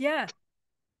 Yeah.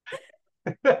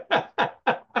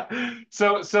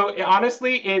 So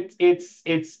honestly,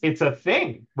 it's a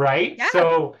thing, right? Yeah.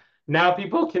 So now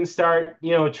people can start,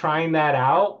 trying that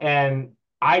out. And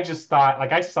I just thought,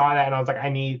 like, I saw that and I was like, I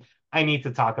need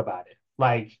to talk about it.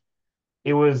 Like,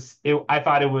 I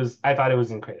thought it was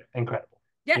incredible.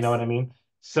 You know what Yes. I mean?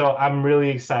 So I'm really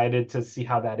excited to see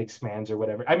how that expands or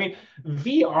whatever. I mean,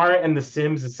 VR and The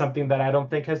Sims is something that I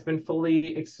don't think has been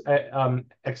fully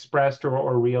expressed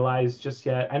or realized just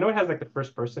yet. I know it has like the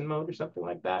first person mode or something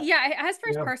like that. Yeah, it has You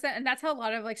first know? person, and that's how a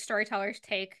lot of like storytellers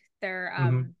take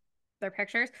Hmm. their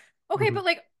pictures. Okay, Hmm. but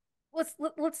like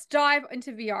let's dive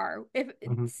into VR. If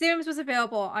Hmm. Sims was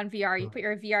available on VR, you put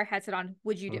your VR headset on,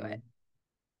 would you do Hmm. it?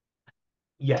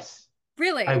 Yes, I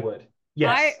Really? would.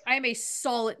 Yes. I am a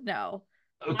solid no.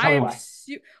 I Tell me am why.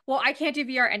 su well, I can't do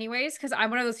VR anyways because I'm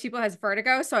one of those people who has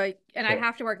vertigo, so I Sure.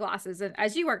 have to wear glasses. And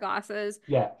as you wear glasses,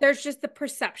 Yeah. there's just the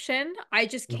perception I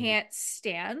just Hmm. can't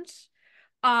stand.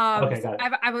 Okay, So got it.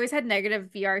 I've always had negative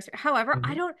VR. However,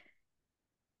 Hmm.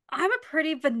 I'm a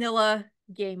pretty vanilla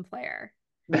game player.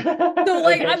 So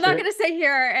like Okay, I'm not sure. gonna sit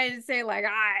here and say like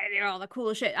I do all the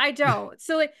cool shit. I don't.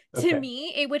 So like to Okay.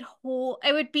 me, it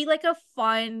would be like a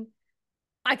fun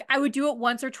like I would do it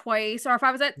once or twice, or if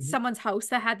I was at Mhm. someone's house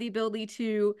that had the ability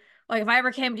to, like, if I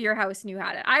ever came to your house and you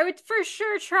had it, I would for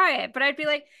sure try it. But I'd be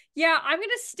like, yeah, I'm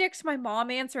gonna stick to my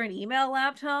mom answer an email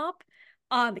laptop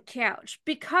on the couch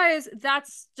because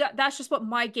that's just what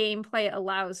my gameplay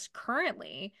allows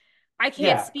currently. I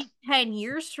can't Yeah. speak 10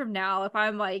 years from now if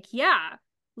I'm like, yeah,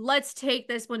 let's take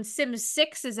this when Sims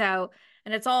 6 is out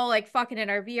and it's all like fucking in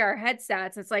our VR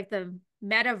headsets. It's like the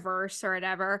metaverse or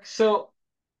whatever. So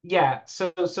yeah,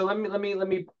 so let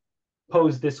me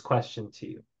pose this question to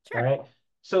you. All Sure. right.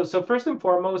 So first and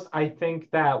foremost, I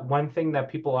think that one thing that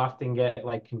people often get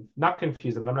like not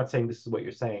confused, and I'm not saying this is what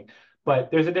you're saying, but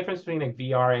there's a difference between like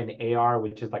VR and AR,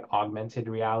 which is like augmented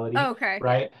reality, Okay.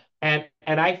 right? And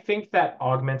I think that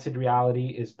augmented reality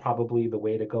is probably the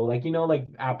way to go. Like, like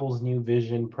Apple's new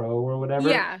Vision Pro or whatever,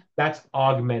 Yeah. that's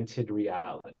augmented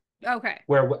reality Okay.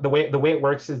 where the way it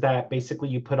works is that basically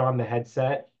you put on the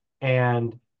headset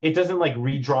and it doesn't like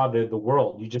redraw the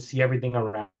world. You just see everything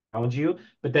around you,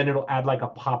 but then it'll add like a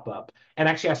pop-up. And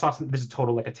actually, I saw some, this is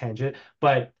total like a tangent,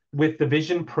 but with the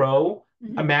Vision Pro,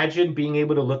 Mhm. imagine being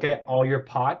able to look at all your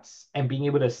pots and being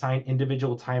able to assign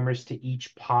individual timers to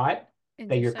each pot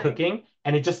that you're Interesting. cooking,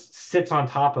 and it just sits on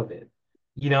top of it.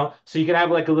 So you can have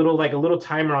like a little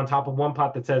timer on top of one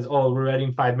pot that says, "Oh, we're ready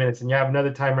in 5 minutes," and you have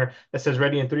another timer that says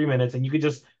 "ready in 3 minutes," and you could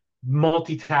just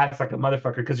multitask like a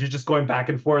motherfucker because you're just going back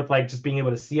and forth, like just being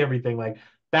able to see everything. Like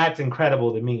that's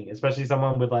incredible to me, especially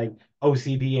someone with like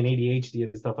OCD and ADHD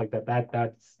and stuff like that.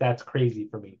 That's crazy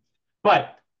for me.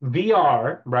 But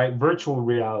VR, right, virtual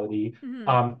reality.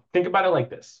 Hmm. Think about it like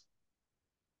this: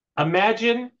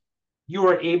 imagine you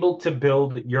are able to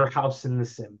build your house in The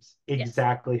Sims Yes.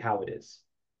 exactly how it is.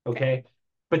 Okay. Okay.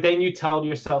 But then you tell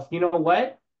yourself, you know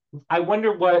what? I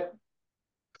wonder what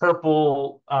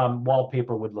purple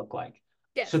wallpaper would look like. So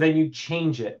Yes. then you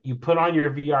change it. You put on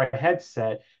your VR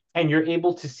headset and you're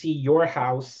able to see your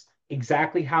house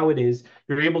exactly how it is.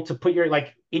 You're able to put your,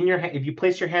 like, in your hand, if you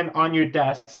place your hand on your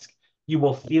desk, you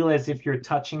will feel as if you're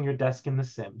touching your desk in The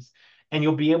Sims. And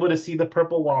you'll be able to see the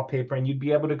purple wallpaper and you'd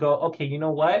be able to go, okay, you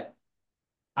know what?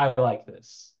 I like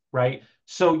this, right?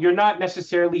 So you're not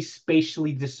necessarily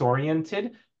spatially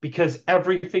disoriented because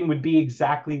everything would be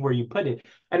exactly where you put it.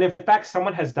 And in fact,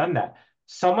 someone has done that.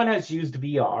 Someone has used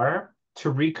VR to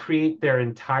recreate their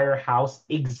entire house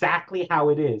exactly how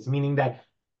it is, meaning that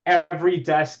every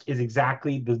desk is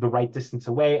exactly the right distance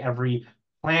away, every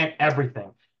plant,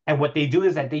 everything. And what they do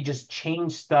is that they just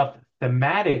change stuff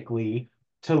thematically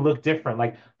to look different.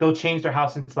 Like they'll change their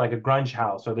house into like a grunge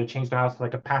house, or they'll change their house to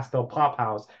like a pastel pop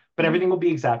house, but everything Hmm. will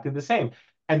be exactly the same.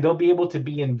 And they'll be able to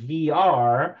be in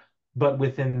VR, but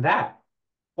within that.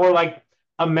 Or like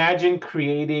imagine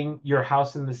creating your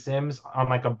house in The Sims on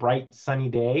like a bright sunny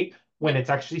day when Yeah. it's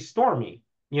actually stormy.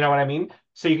 You know what I mean?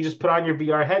 So you can just put on your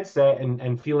VR headset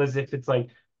and feel as if it's like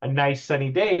a nice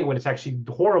sunny day when it's actually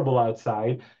horrible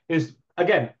outside. Is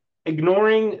again,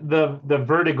 ignoring the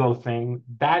vertigo thing,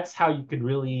 that's how you could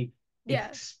really Yeah.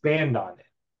 expand on it,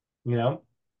 you know?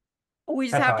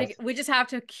 That's how I see We just have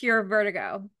to cure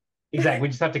vertigo. it. Exactly. We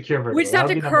just have to cure We vertigo. just have That'll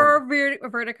to be number one.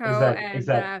 curb vertigo Exactly. and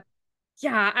Exactly.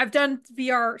 yeah, I've done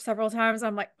VR several times.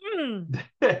 I'm like,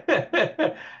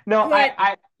 No, good.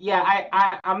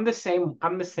 yeah, I'm the same.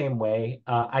 I'm the same way.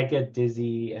 I get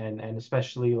dizzy, and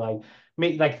especially like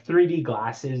 3D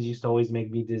glasses used to always make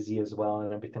me dizzy as well,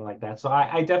 and everything like that. So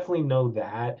I definitely know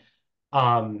that.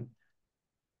 Um,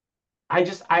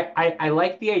 I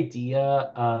like the idea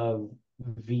of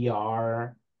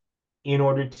VR in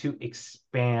order to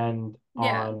expand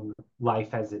Yeah. on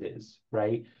life as it is,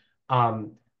 right?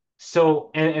 Um, so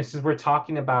and since we're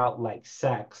talking about like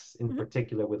sex in Mhm.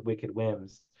 particular with Wicked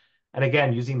Whims, and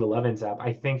again using the Levins app,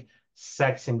 I think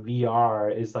sex in VR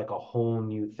is like a whole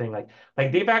new thing. Like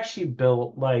they've actually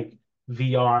built like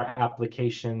VR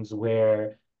applications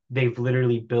where they've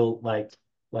literally built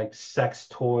like sex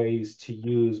toys to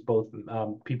use both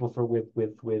people for with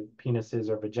penises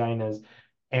or vaginas,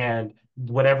 and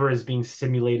whatever is being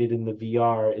simulated in the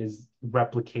VR is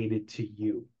replicated to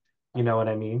you. You know what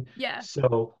I mean? Yeah.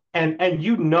 So, and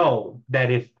you know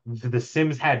that if The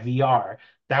Sims had VR,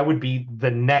 that would be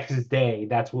the next day,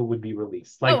 that's what would be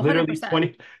released. Oh, Like literally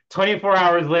 100%. 24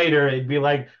 hours later, it'd be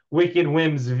like Wicked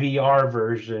Whim's VR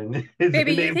version is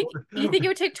Baby, enabled. you think it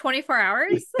would take 24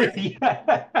 hours? That's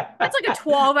like a Yeah.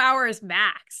 12 hours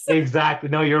max. Exactly.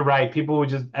 No, you're right. People would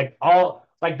just like all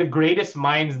like the greatest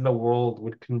minds in the world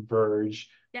would converge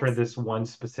for Yes. this one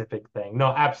specific thing. No,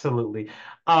 absolutely.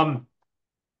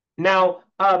 Now,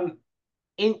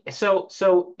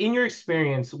 so in your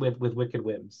experience with Wicked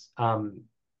Whims,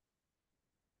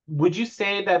 would you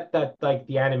say that like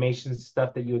the animation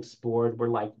stuff that you explored were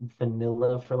like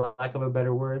vanilla for lack of a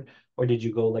better word, or did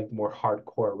you go like more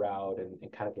hardcore route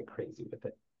and kind of get crazy with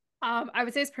it? I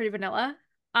would say it's pretty vanilla.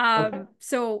 Okay.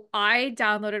 So I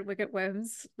downloaded Wicked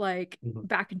Whims like Mhm.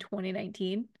 back in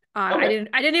 2019. Okay.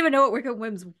 I didn't even know what Wicked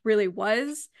Whims really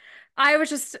was. I was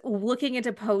just looking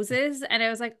into poses and I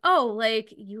was like, oh,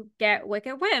 like you get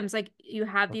Wicked Whims. Like you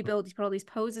have the Mhm. ability to put all these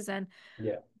poses in.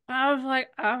 Yeah. I was like,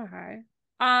 okay.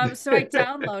 So I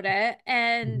download it,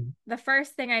 and Mhm. the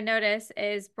first thing I notice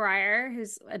is Briar,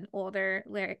 who's an older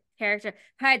lyric character,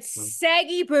 had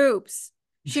saggy boobs.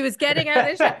 She was getting out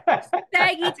of this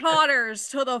saggy totters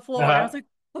to the floor. Uh-huh. I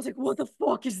was like, what the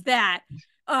fuck is that?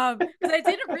 Because I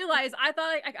didn't realize I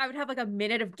thought like I would have like a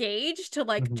minute of gauge to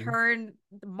like Mhm. turn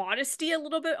the modesty a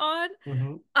little bit on.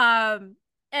 Mhm. Um,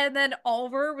 and then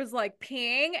Oliver was like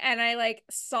peeing, and I like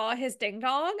saw his ding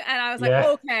dong, and I was like, Yeah.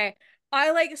 okay.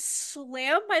 I like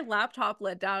slammed my laptop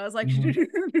lid down. I was like, Mhm.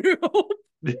 no,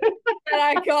 and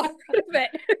I got rid of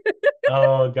it.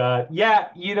 Oh God. Yeah,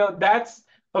 that's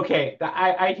okay.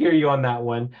 I hear you on that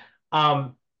one.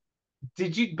 Um,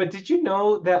 did you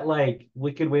know that like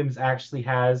Wicked Whims actually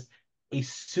has a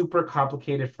super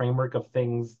complicated framework of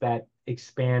things that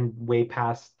expand way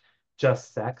past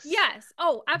just sex? Yes.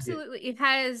 Oh, Yeah. absolutely. It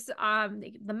has the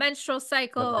menstrual The menstrual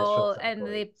cycle and cycle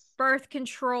the is birth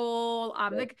control. yeah.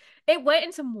 Like it went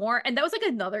into more, and that was like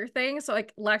another thing. So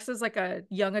like Lex is like a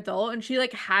young adult and she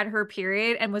like had her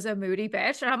period and was a moody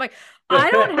bitch. And I'm like, I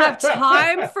don't have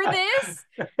time for this.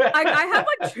 I have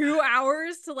like 2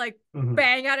 hours to like Mhm.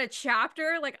 bang out a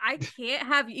chapter. Like I can't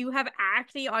have you have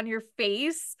acne on your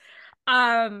face.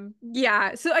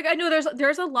 Yeah, so like I know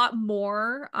there's a lot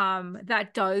more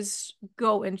that does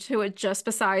go into it just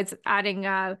besides adding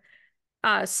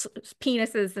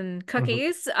penises and Mhm.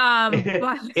 cookies.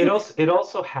 But It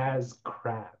also has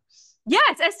crabs.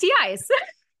 yes, STIs.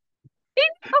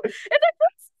 It's like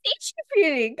satiation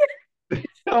feeding.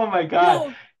 Oh my God.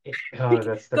 No, Oh,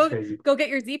 that's go crazy. go get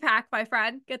your Z pack, my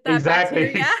friend. Get that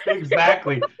Exactly, bacteria.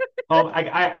 exactly.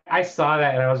 I saw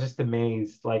that and I was just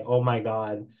amazed. Like, oh my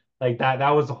God. Like that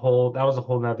was a whole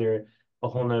nother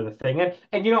thing. And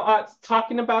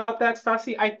talking about that,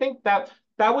 Stassi, I think that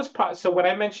was so when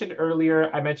I mentioned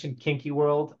earlier, I mentioned Kinky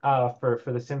World for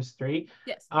The Sims 3.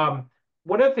 Yes. Um,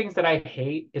 one of the things that I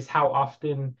hate is how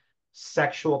often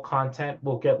sexual content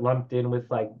will get lumped in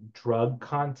with like drug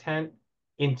content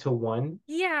into one,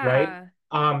 right?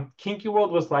 Yeah. Kinky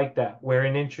World was like that, where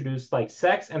it introduced like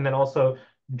sex and then also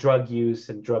drug use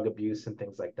and drug abuse and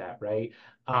things like that, right?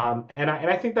 And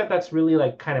I think that that's really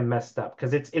like kind of messed up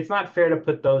because it's not fair to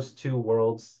put those two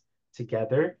worlds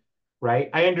together, right?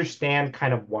 I understand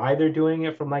kind of why they're doing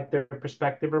it from like their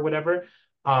perspective or whatever,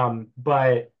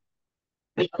 but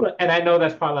And I know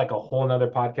that's probably like a whole nother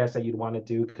podcast that you'd want to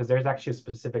do because there's actually a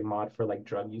specific mod for like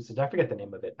drug usage. I forget the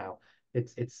name of it now.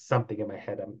 It's something in my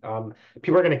head.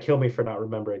 People are gonna kill me for not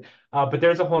remembering. But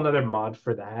there's a whole nother mod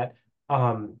for that.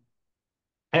 Um,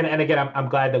 and again, I'm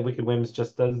glad that Wicked Whims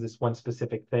just does this one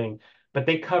specific thing, but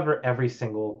they cover every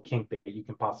single kink that you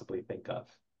can possibly think of,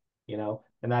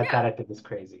 and that Yeah. I think is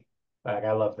crazy. Like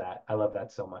I love that. I love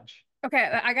that so much. Okay,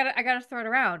 I gotta throw it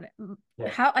around. Yeah.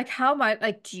 How much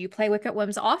like do you play Wicket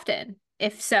Whims often?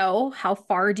 If so, how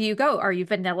far do you go? Are you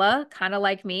vanilla, kind of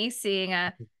like me, seeing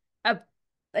a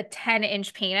a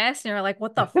 10-inch penis, and you're like,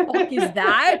 what the fuck is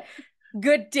that?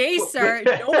 Good day, sir.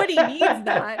 Nobody needs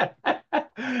that.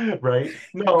 Right?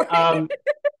 No,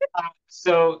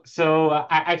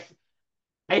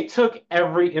 I took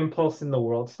every impulse in the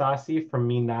world, Stassi, for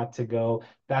me not to go,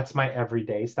 that's my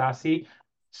everyday, Stassi.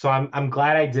 So I'm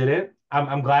glad I did it.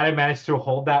 I'm glad I managed to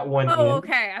hold that one Oh, in.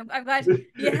 okay. I'm glad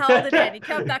you held it in. You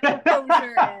kept that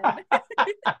composure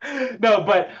in. No,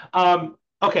 but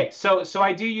okay, so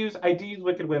I do use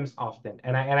Wicked Whims often,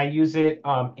 and I use it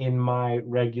in my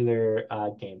regular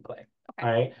gameplay.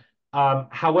 Okay. All right.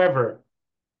 However,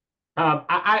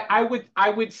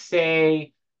 I would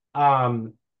say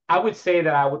um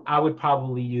that I would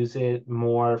probably use it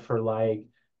more for like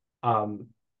um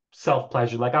self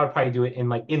pleasure. Like I would probably do it in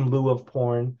like in lieu of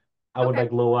porn. Okay. I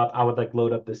would like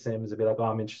load up The Sims and be like, oh,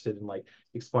 I'm interested in like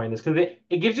exploring this because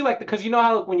it gives you like because you know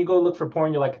how when you go look for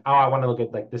porn, you're like, oh, I want to look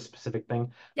at like this specific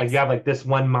thing. Like you Yes, have like this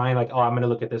one mind, like, oh, I'm gonna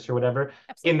look at this or whatever.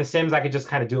 In absolutely. The Sims, I could just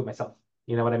kind of do it myself.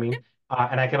 You know what I mean?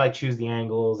 And I could like choose the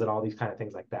angles and all these kind of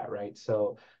things like that, right?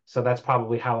 So that's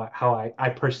probably how I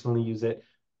personally use it.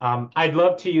 I'd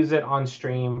love to use it on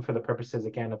stream for the purposes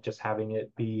again of just having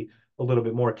it be a little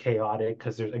bit more chaotic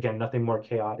because there's again nothing more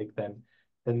chaotic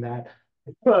than that.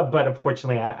 But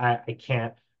unfortunately, I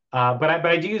can't. But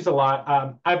I do use a lot.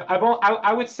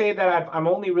 I would say that I'm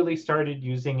only really started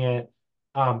using it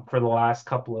for the last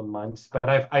couple of months,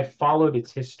 but I've followed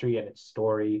its history and its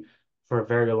story for a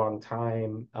very long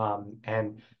time,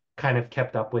 and kind of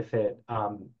kept up with it.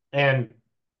 And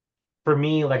for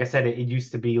me, like I said, it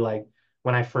used to be like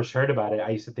when I first heard about it, I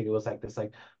used to think it was like this,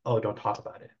 like, oh, don't talk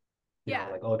about it. Yeah.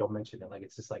 Like, oh, don't mention it. Like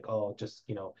it's just like, oh, just,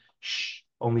 shh,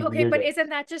 only Okay, but isn't weirdos.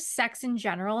 that just sex in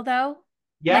general though?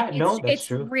 Like Yeah, no, that's it's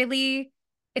true. really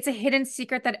it's a hidden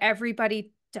secret that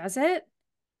everybody does it.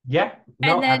 Yeah, And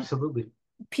no, then absolutely.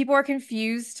 people are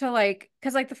confused to like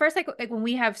because like the first like when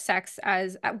we have sex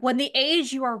as when the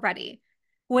age you are ready,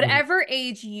 Mhm. whatever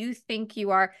age you think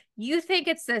you are, you think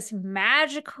it's this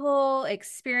magical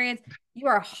experience. You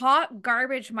are hot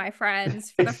garbage, my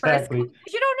friends, for the first couple Exactly.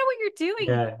 because you don't know what you're doing.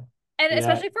 Yeah, And yeah,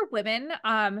 especially for women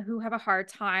who have a hard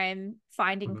time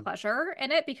finding mhm, pleasure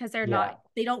in it because yeah,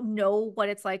 they don't know what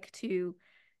it's like to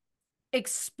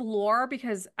explore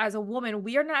because as a woman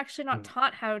we are not actually not mhm.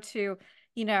 taught how to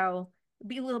you know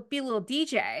be a little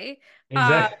DJ.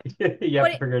 uh Exactly. You have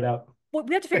but to figure it out.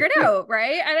 we have to figure it out,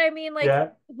 right? And I mean like Yeah.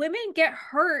 women get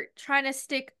hurt trying to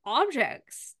stick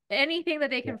objects anything that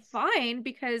they can Yes. find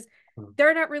because Mhm.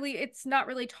 they're not really it's not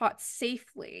really taught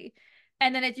safely,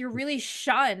 and then you're really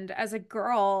shunned as a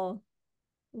girl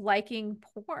liking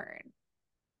porn.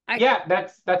 I Yeah,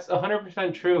 that's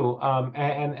 100% true.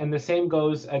 And the same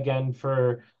goes again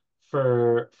for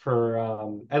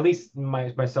at least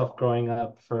myself growing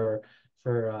up for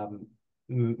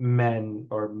men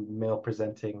or male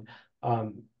presenting.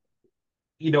 Um,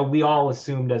 we all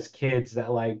assumed as kids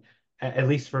that like at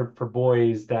least for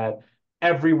boys that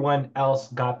everyone else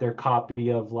got their copy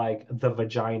of like the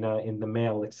vagina in the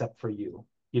mail except for you.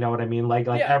 You know what I mean? Like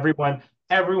Yeah.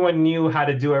 everyone knew how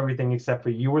to do everything except for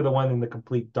you. You were the one in the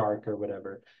complete dark or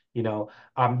whatever.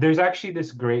 There's actually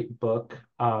this great book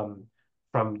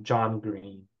from John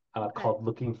Green Okay. called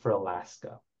Looking for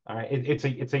Alaska. All right,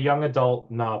 it's a young adult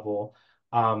novel.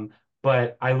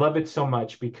 But I love it so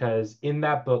much because in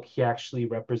that book he actually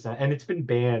and it's been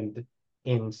banned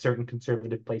in certain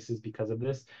conservative places because of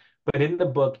this. But in the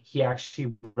book, he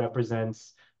actually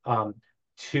represents um,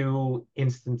 two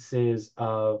instances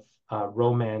of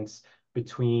romance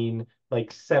between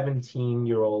like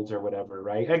 17-year-olds or whatever,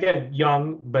 right? Again,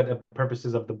 young, but the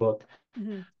purposes of the book.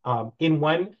 Hmm. In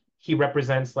one, he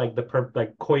represents like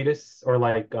like coitus or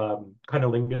like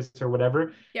cunnilingus or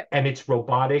whatever, Yep. and it's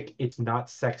robotic. It's not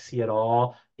sexy at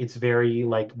all. It's very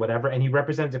like whatever, and he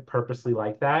represents it purposely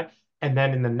like that. And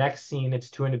then in the next scene, it's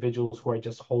two individuals who are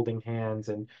just holding hands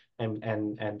and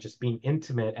just being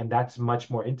intimate, and that's much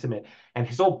more intimate. And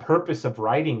his whole purpose of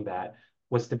writing that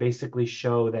was to basically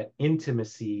show that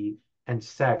intimacy and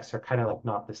sex are kind of like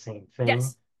not the same thing.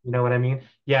 Yes. You know what I mean?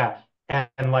 Yeah.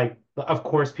 And like, of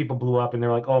course, people blew up and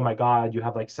they're like, "Oh my God, you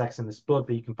have like sex in this book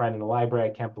that you can find in the library.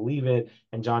 I can't believe it."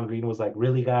 And John Green was like,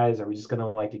 "Really, guys? Are we just gonna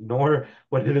like ignore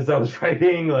what it is I was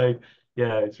writing?" Like,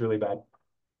 yeah, it's really bad.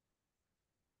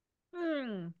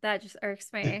 That just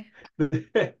irks me.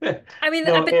 I mean,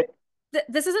 No, it.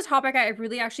 this is a topic I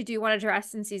really actually do want to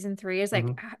address in season three is like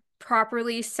Mhm.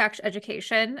 properly sex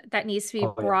education that needs to be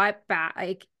Oh yeah. brought back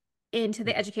like into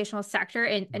the Mhm. educational sector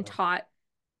and Mhm. taught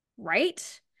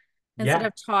right instead Yeah.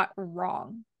 of taught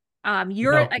wrong.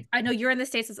 You're No. like I know you're in the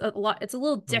States, it's a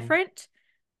little Mhm. different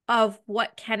of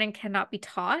what can and cannot be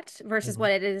taught versus Mhm.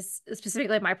 what it is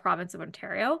specifically in my province of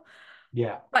Ontario.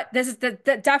 Yeah. But this is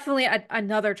definitely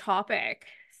another topic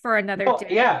for another No, day.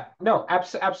 yeah, no,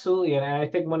 absolutely. And I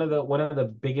think one of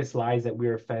the biggest lies that we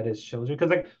were fed as children, because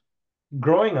like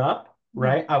growing up, Mhm.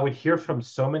 right, I would hear from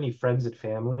so many friends and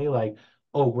family like,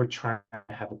 "Oh, we're trying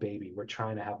to have a baby. We're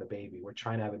trying to have a baby. We're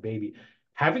trying to have a baby."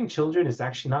 Having children is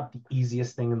actually not the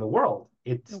easiest thing in the world.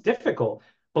 It's Nope. difficult.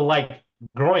 But like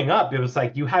growing up, it was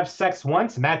like you have sex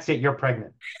once and that's it, you're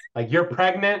pregnant. Like you're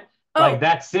pregnant, like Oh,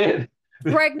 that's it.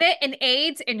 pregnant and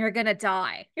AIDS, and you're gonna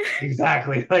die.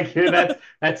 Exactly. Like here,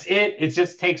 that's it. It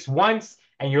just takes once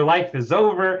and your life is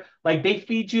over. Like they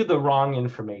feed you the wrong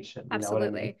information. You know what I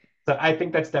mean? Absolutely. So I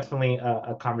think that's definitely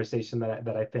a conversation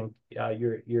that I think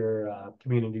your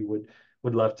community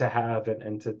would love to have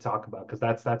and to talk about because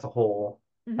that's a whole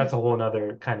Mhm. that's a whole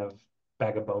another kind of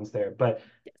bag of bones there. But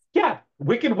yeah,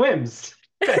 wicked whims.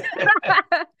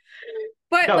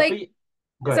 But No, like, but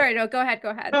go ahead. sorry, no, go ahead, go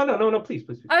ahead. No, no, no, no, please,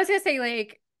 please, please. I was gonna say,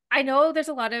 like, I know there's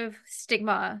a lot of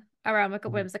stigma around Wicked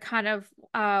Mhm. Whims, the kind of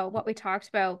what we talked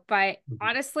about, but Mhm.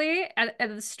 honestly, at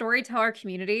the storyteller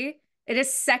community, it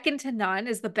is second to none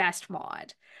is the best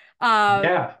mod. Um,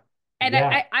 Yeah, and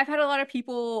yeah, I've had a lot of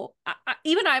people,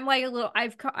 even I'm like a little,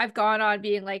 I've gone on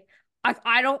being like,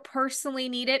 I don't personally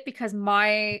need it because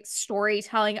my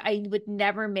storytelling, I would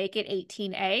never make it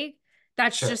 18A.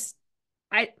 That's sure. just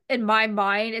in my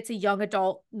mind, it's a young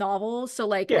adult novel. So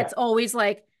like it's Yeah. always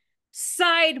like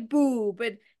side boob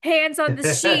and hands on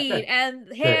the sheet and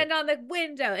Sure. hand on the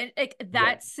window. And like Yeah.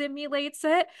 that simulates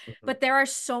it. Mhm. But there are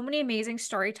so many amazing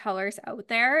storytellers out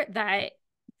there that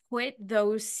put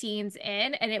those scenes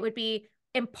in, and it would be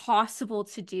impossible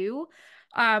to do.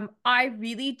 I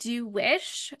really do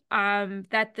wish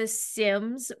that The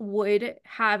Sims would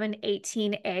have an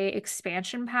 18A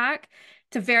expansion pack.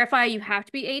 To verify, you have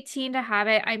to be 18 to have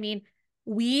it. I mean,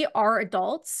 we are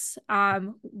adults.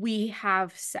 We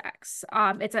have sex.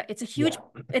 Yeah. It's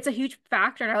a huge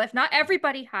factor in our life. Not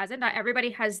everybody has it. Not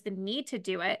everybody has the need to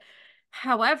do it.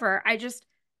 However,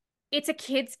 it's a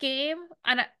kids game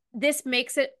and this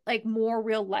makes it like more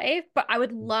real life, but I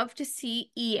would love to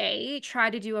see EA try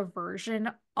to do a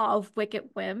version of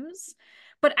Wicked Whims.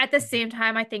 But at the same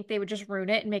time, I think they would just ruin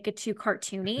it and make it too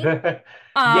cartoony.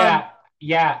 Um, Yeah,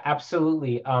 yeah,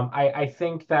 absolutely. I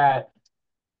think that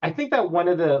one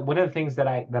of the things that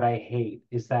I hate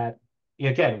is that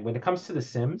again, when it comes to The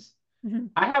Sims, mhm.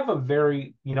 I have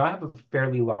a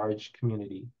fairly large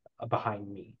community behind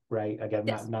me, right? Again,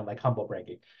 not Yes, not like humble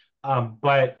bragging.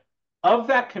 But of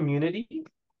that community,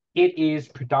 it is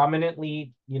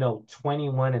predominantly,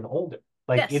 21 and older.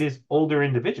 Like it yes, is older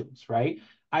individuals, right?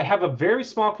 I have a very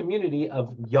small community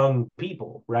of young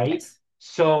people, right? yes,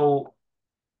 So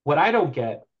what I don't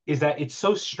get is that it's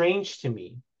so strange to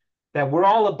me that we're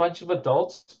all a bunch of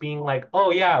adults being like,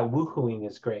 "Oh yeah, woohooing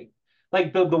is great."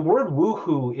 Like the word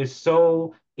woohoo is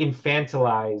so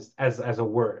infantilized as a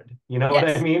word. You know what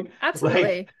I yes, mean? Like,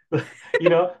 absolutely.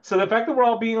 so the fact that we're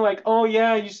all being like, "Oh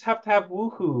yeah, you just have to have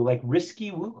woohoo," like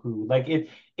risky woohoo, like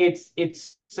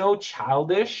it's so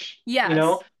childish,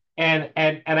 Yes. and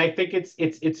I think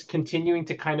it's continuing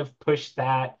to kind of push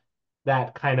that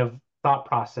kind of thought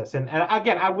process. And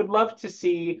again, I would love to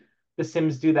see the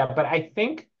Sims do that, but I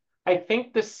think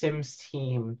the Sims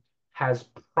team has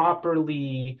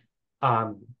properly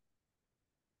um,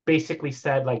 basically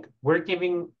said like we're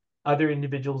giving other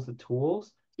individuals the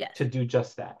tools Yes. to do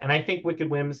just that. And I think Wicked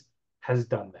Whims has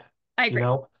done that. I You agree.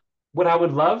 know, what I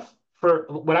would love for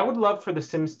the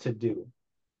Sims to do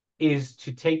is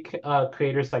to take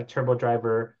creators like Turbo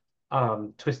Driver,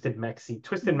 Twisted Mhm.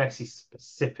 Mexi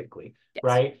specifically, Yes.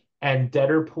 right? And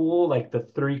Deaderpool, like the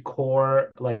three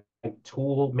core like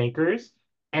tool makers,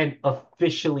 and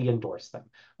officially endorse them.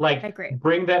 I Like agree.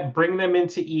 bring them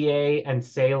into EA and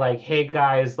say like, hey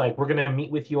guys, like we're gonna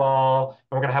meet with you all,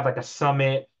 and we're gonna have like a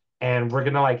summit, and we're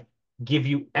gonna like give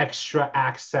you extra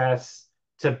access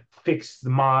to fix the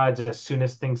mods as soon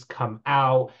as things come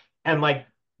out. And like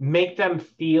make them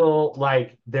feel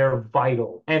like they're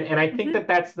vital. And I think Hmm. that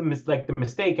that's the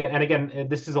mistake. And again,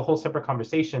 this is a whole separate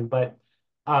conversation, but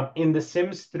In The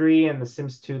Sims 3 and The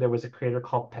Sims 2, there was a creator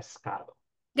called Pescado,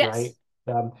 Yes.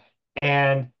 right? Um,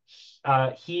 and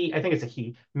I think it's a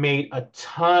he, made a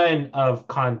ton of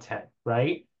content,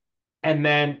 right? And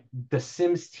then the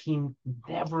Sims team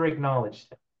never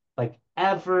acknowledged him, like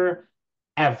ever,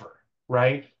 ever,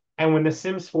 right? And when The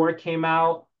Sims 4 came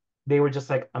out, they were just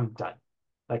like, I'm done.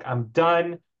 Like, I'm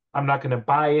done. I'm not going to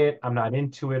buy it. I'm not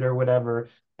into it or whatever.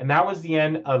 And that was the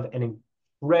end of an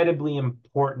incredibly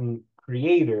important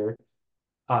creator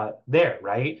there,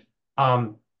 right?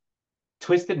 Um,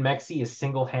 Twisted Mexi is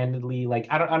single-handedly like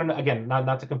I don't know again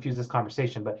not to confuse this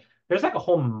conversation, but there's like a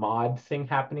whole mod thing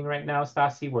happening right now,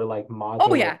 Stassi, where like mods Oh are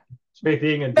like yeah.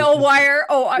 trading and just this. Bellwire.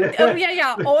 Oh, oh Yeah. yeah,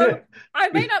 yeah. Oh, I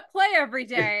may not play every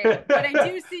day, but I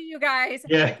do see you guys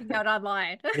Yeah, hanging out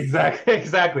online. exactly,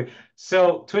 exactly.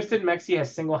 So Twisted Mexi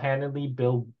has single-handedly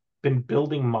been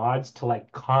building mods to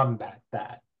like combat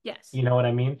that. Yes. You know what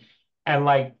I mean? And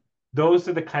like those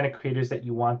are the kind of creators that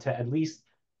you want to at least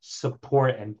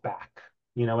support and back.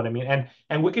 You know what I mean?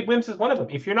 And Wicked Whims is one of them.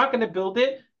 If you're not going to build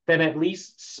it, then at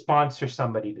least sponsor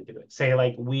somebody to do it. Say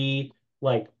like we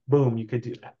like boom, you could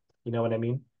do that. You know what I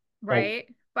mean? Like Right.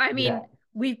 But I yeah, mean,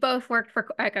 we've both worked for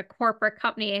like a corporate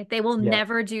company. They will yeah.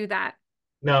 never do that,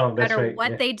 No, no that's matter right.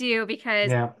 what Yeah, they do, because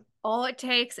yeah, all it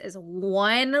takes is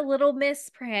one little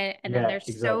misprint, and then yeah. they're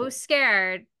so Exactly.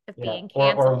 scared of Yeah, being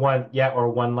or canceled. one or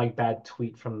one like bad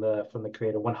tweet from the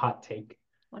creator, one hot take,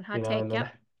 One you hot know, take, and then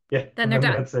yep. yeah, Then and they're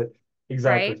then done, that's it. right?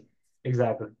 Exactly,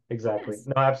 exactly, exactly. Yes.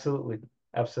 No, absolutely,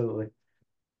 absolutely.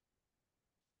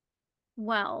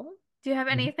 Well, do you have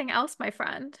Mhm. anything else, my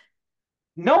friend?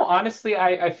 No, honestly,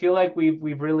 I feel like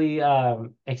we've really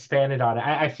expanded on it.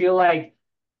 I feel like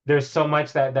there's so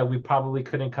much that we probably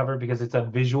couldn't cover because it's a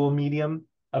visual medium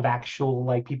of actual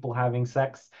like people having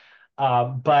sex.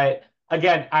 But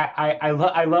again, I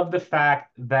love the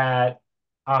fact that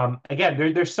again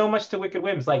there's so much to Wicked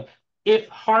Whims. Like if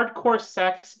hardcore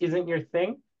sex isn't your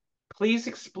thing, please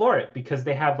explore it because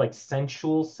they have like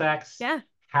sensual sex, Yeah.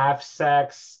 half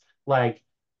sex, like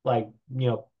you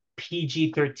know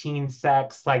PG-13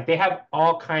 sex. Like they have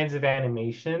all kinds of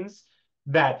animations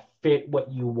that fit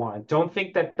what you want. Don't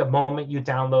think that the moment you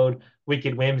download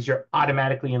Wicked Whims, you're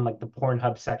automatically in like the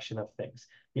Pornhub section of things.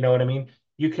 You know what I mean?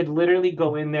 You could literally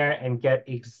go in there and get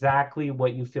exactly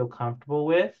what you feel comfortable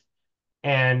with.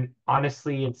 And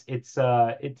honestly, it's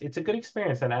a good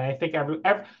experience. And I think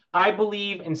I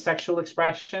believe in sexual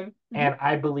expression, Mhm. and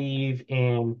I believe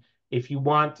in if you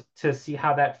want to see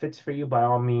how that fits for you, by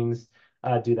all means,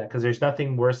 do that because there's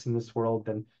nothing worse in this world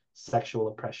than sexual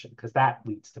oppression because that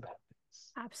leads to bad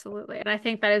things. Absolutely. And I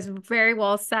think that is very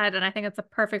well said. And I think it's a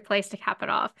perfect place to cap it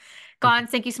off. Gon,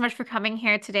 thank you so much for coming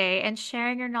here today and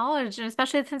sharing your knowledge, and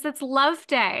especially since it's Love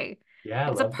Day.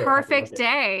 Yeah, It's a loved it. I loved perfect it.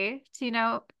 day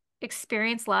to,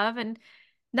 experience love, and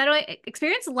not only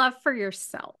experience love for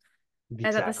yourself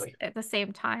as Exactly. at the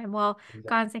same time. Well, Exactly.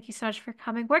 Gon, thank you so much for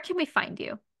coming. Where can we find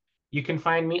you? You can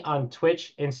find me on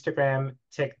Twitch, Instagram,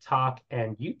 TikTok,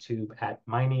 and YouTube at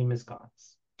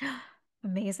Mynameisgonz.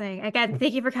 Amazing. Again,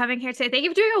 thank you for coming here today. Thank you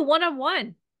for doing a one-on-one.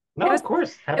 It No, was of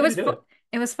course. it Happy to was do fu it.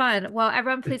 it was fun. Well,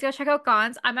 everyone, please go check out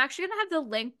Gonz. I'm actually gonna have the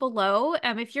link below.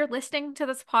 If you're listening to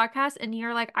this podcast and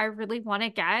you're like, I really want to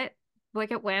get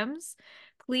Wicked Whims,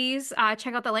 please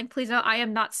check out the link. Please know I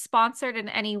am not sponsored in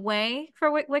any way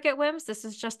for Wicked Whims. This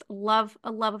is just a love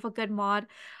of a good mod.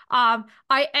 I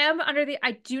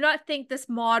do not think this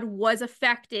mod was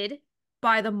affected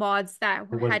by the mods that It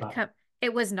was had not. come.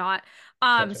 It was not.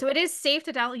 That's So it is safe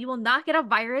to download. You will not get a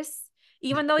virus,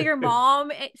 even though your right.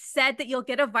 mom said that you'll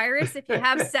get a virus if you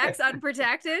have sex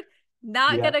unprotected.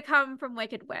 Not Yeah, gonna come from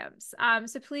Wicked Whims.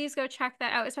 So please go check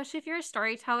that out, especially if you're a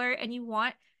storyteller and you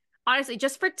want, honestly,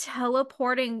 just for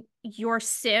teleporting your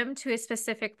sim to a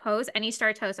specific pose. Any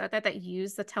storytellers out there that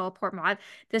use the teleport mod,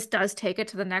 this does take it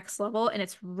to the next level, and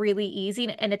it's really easy.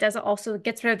 And it does also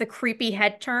gets rid of the creepy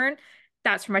head turn.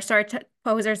 That's for my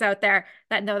posers out there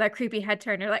that know that creepy head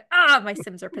turn. You're like, my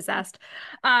Sims are possessed.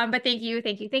 But thank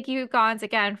you, Gons,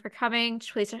 again for coming.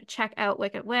 Please check out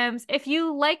Wicked Whims. If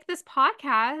you like this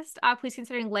podcast, please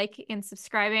consider liking and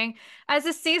subscribing as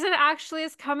the season actually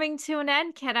is coming to an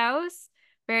end, kiddos.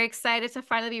 Very excited to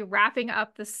finally be wrapping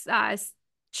up this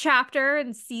chapter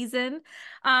and season.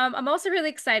 I'm also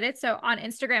really excited. So on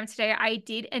Instagram today, I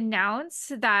did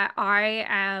announce that I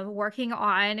am working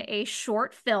on a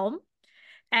short film,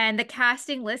 and the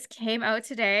casting list came out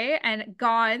today, and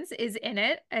Gons is in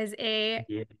it as yeah.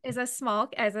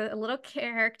 a little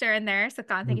character in there. So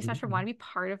Gon, thank you so much for Mhm. wanting to be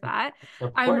part of that.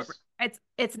 Of I'm course.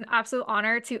 it's an absolute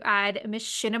honor to add Miss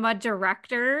Machinima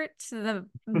director to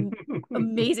the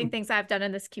amazing things I've done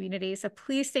in this community. So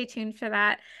please stay tuned for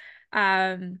that.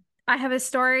 Um, I have a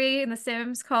story in The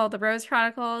Sims called The Rose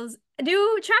Chronicles.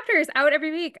 New chapters out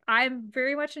every week. I'm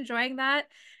very much enjoying that.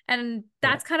 And Yeah.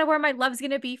 that's kind of where my love's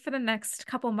going to be for the next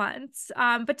couple months.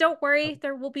 But don't worry,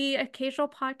 there will be occasional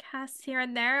podcasts here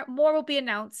and there. More will be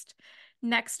announced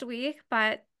next week.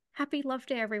 But happy Love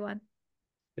Day, everyone.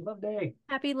 Good love day.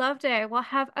 Happy Love Day. Well,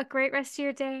 have a great rest of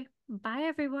your day. Bye,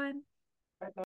 everyone. Bye.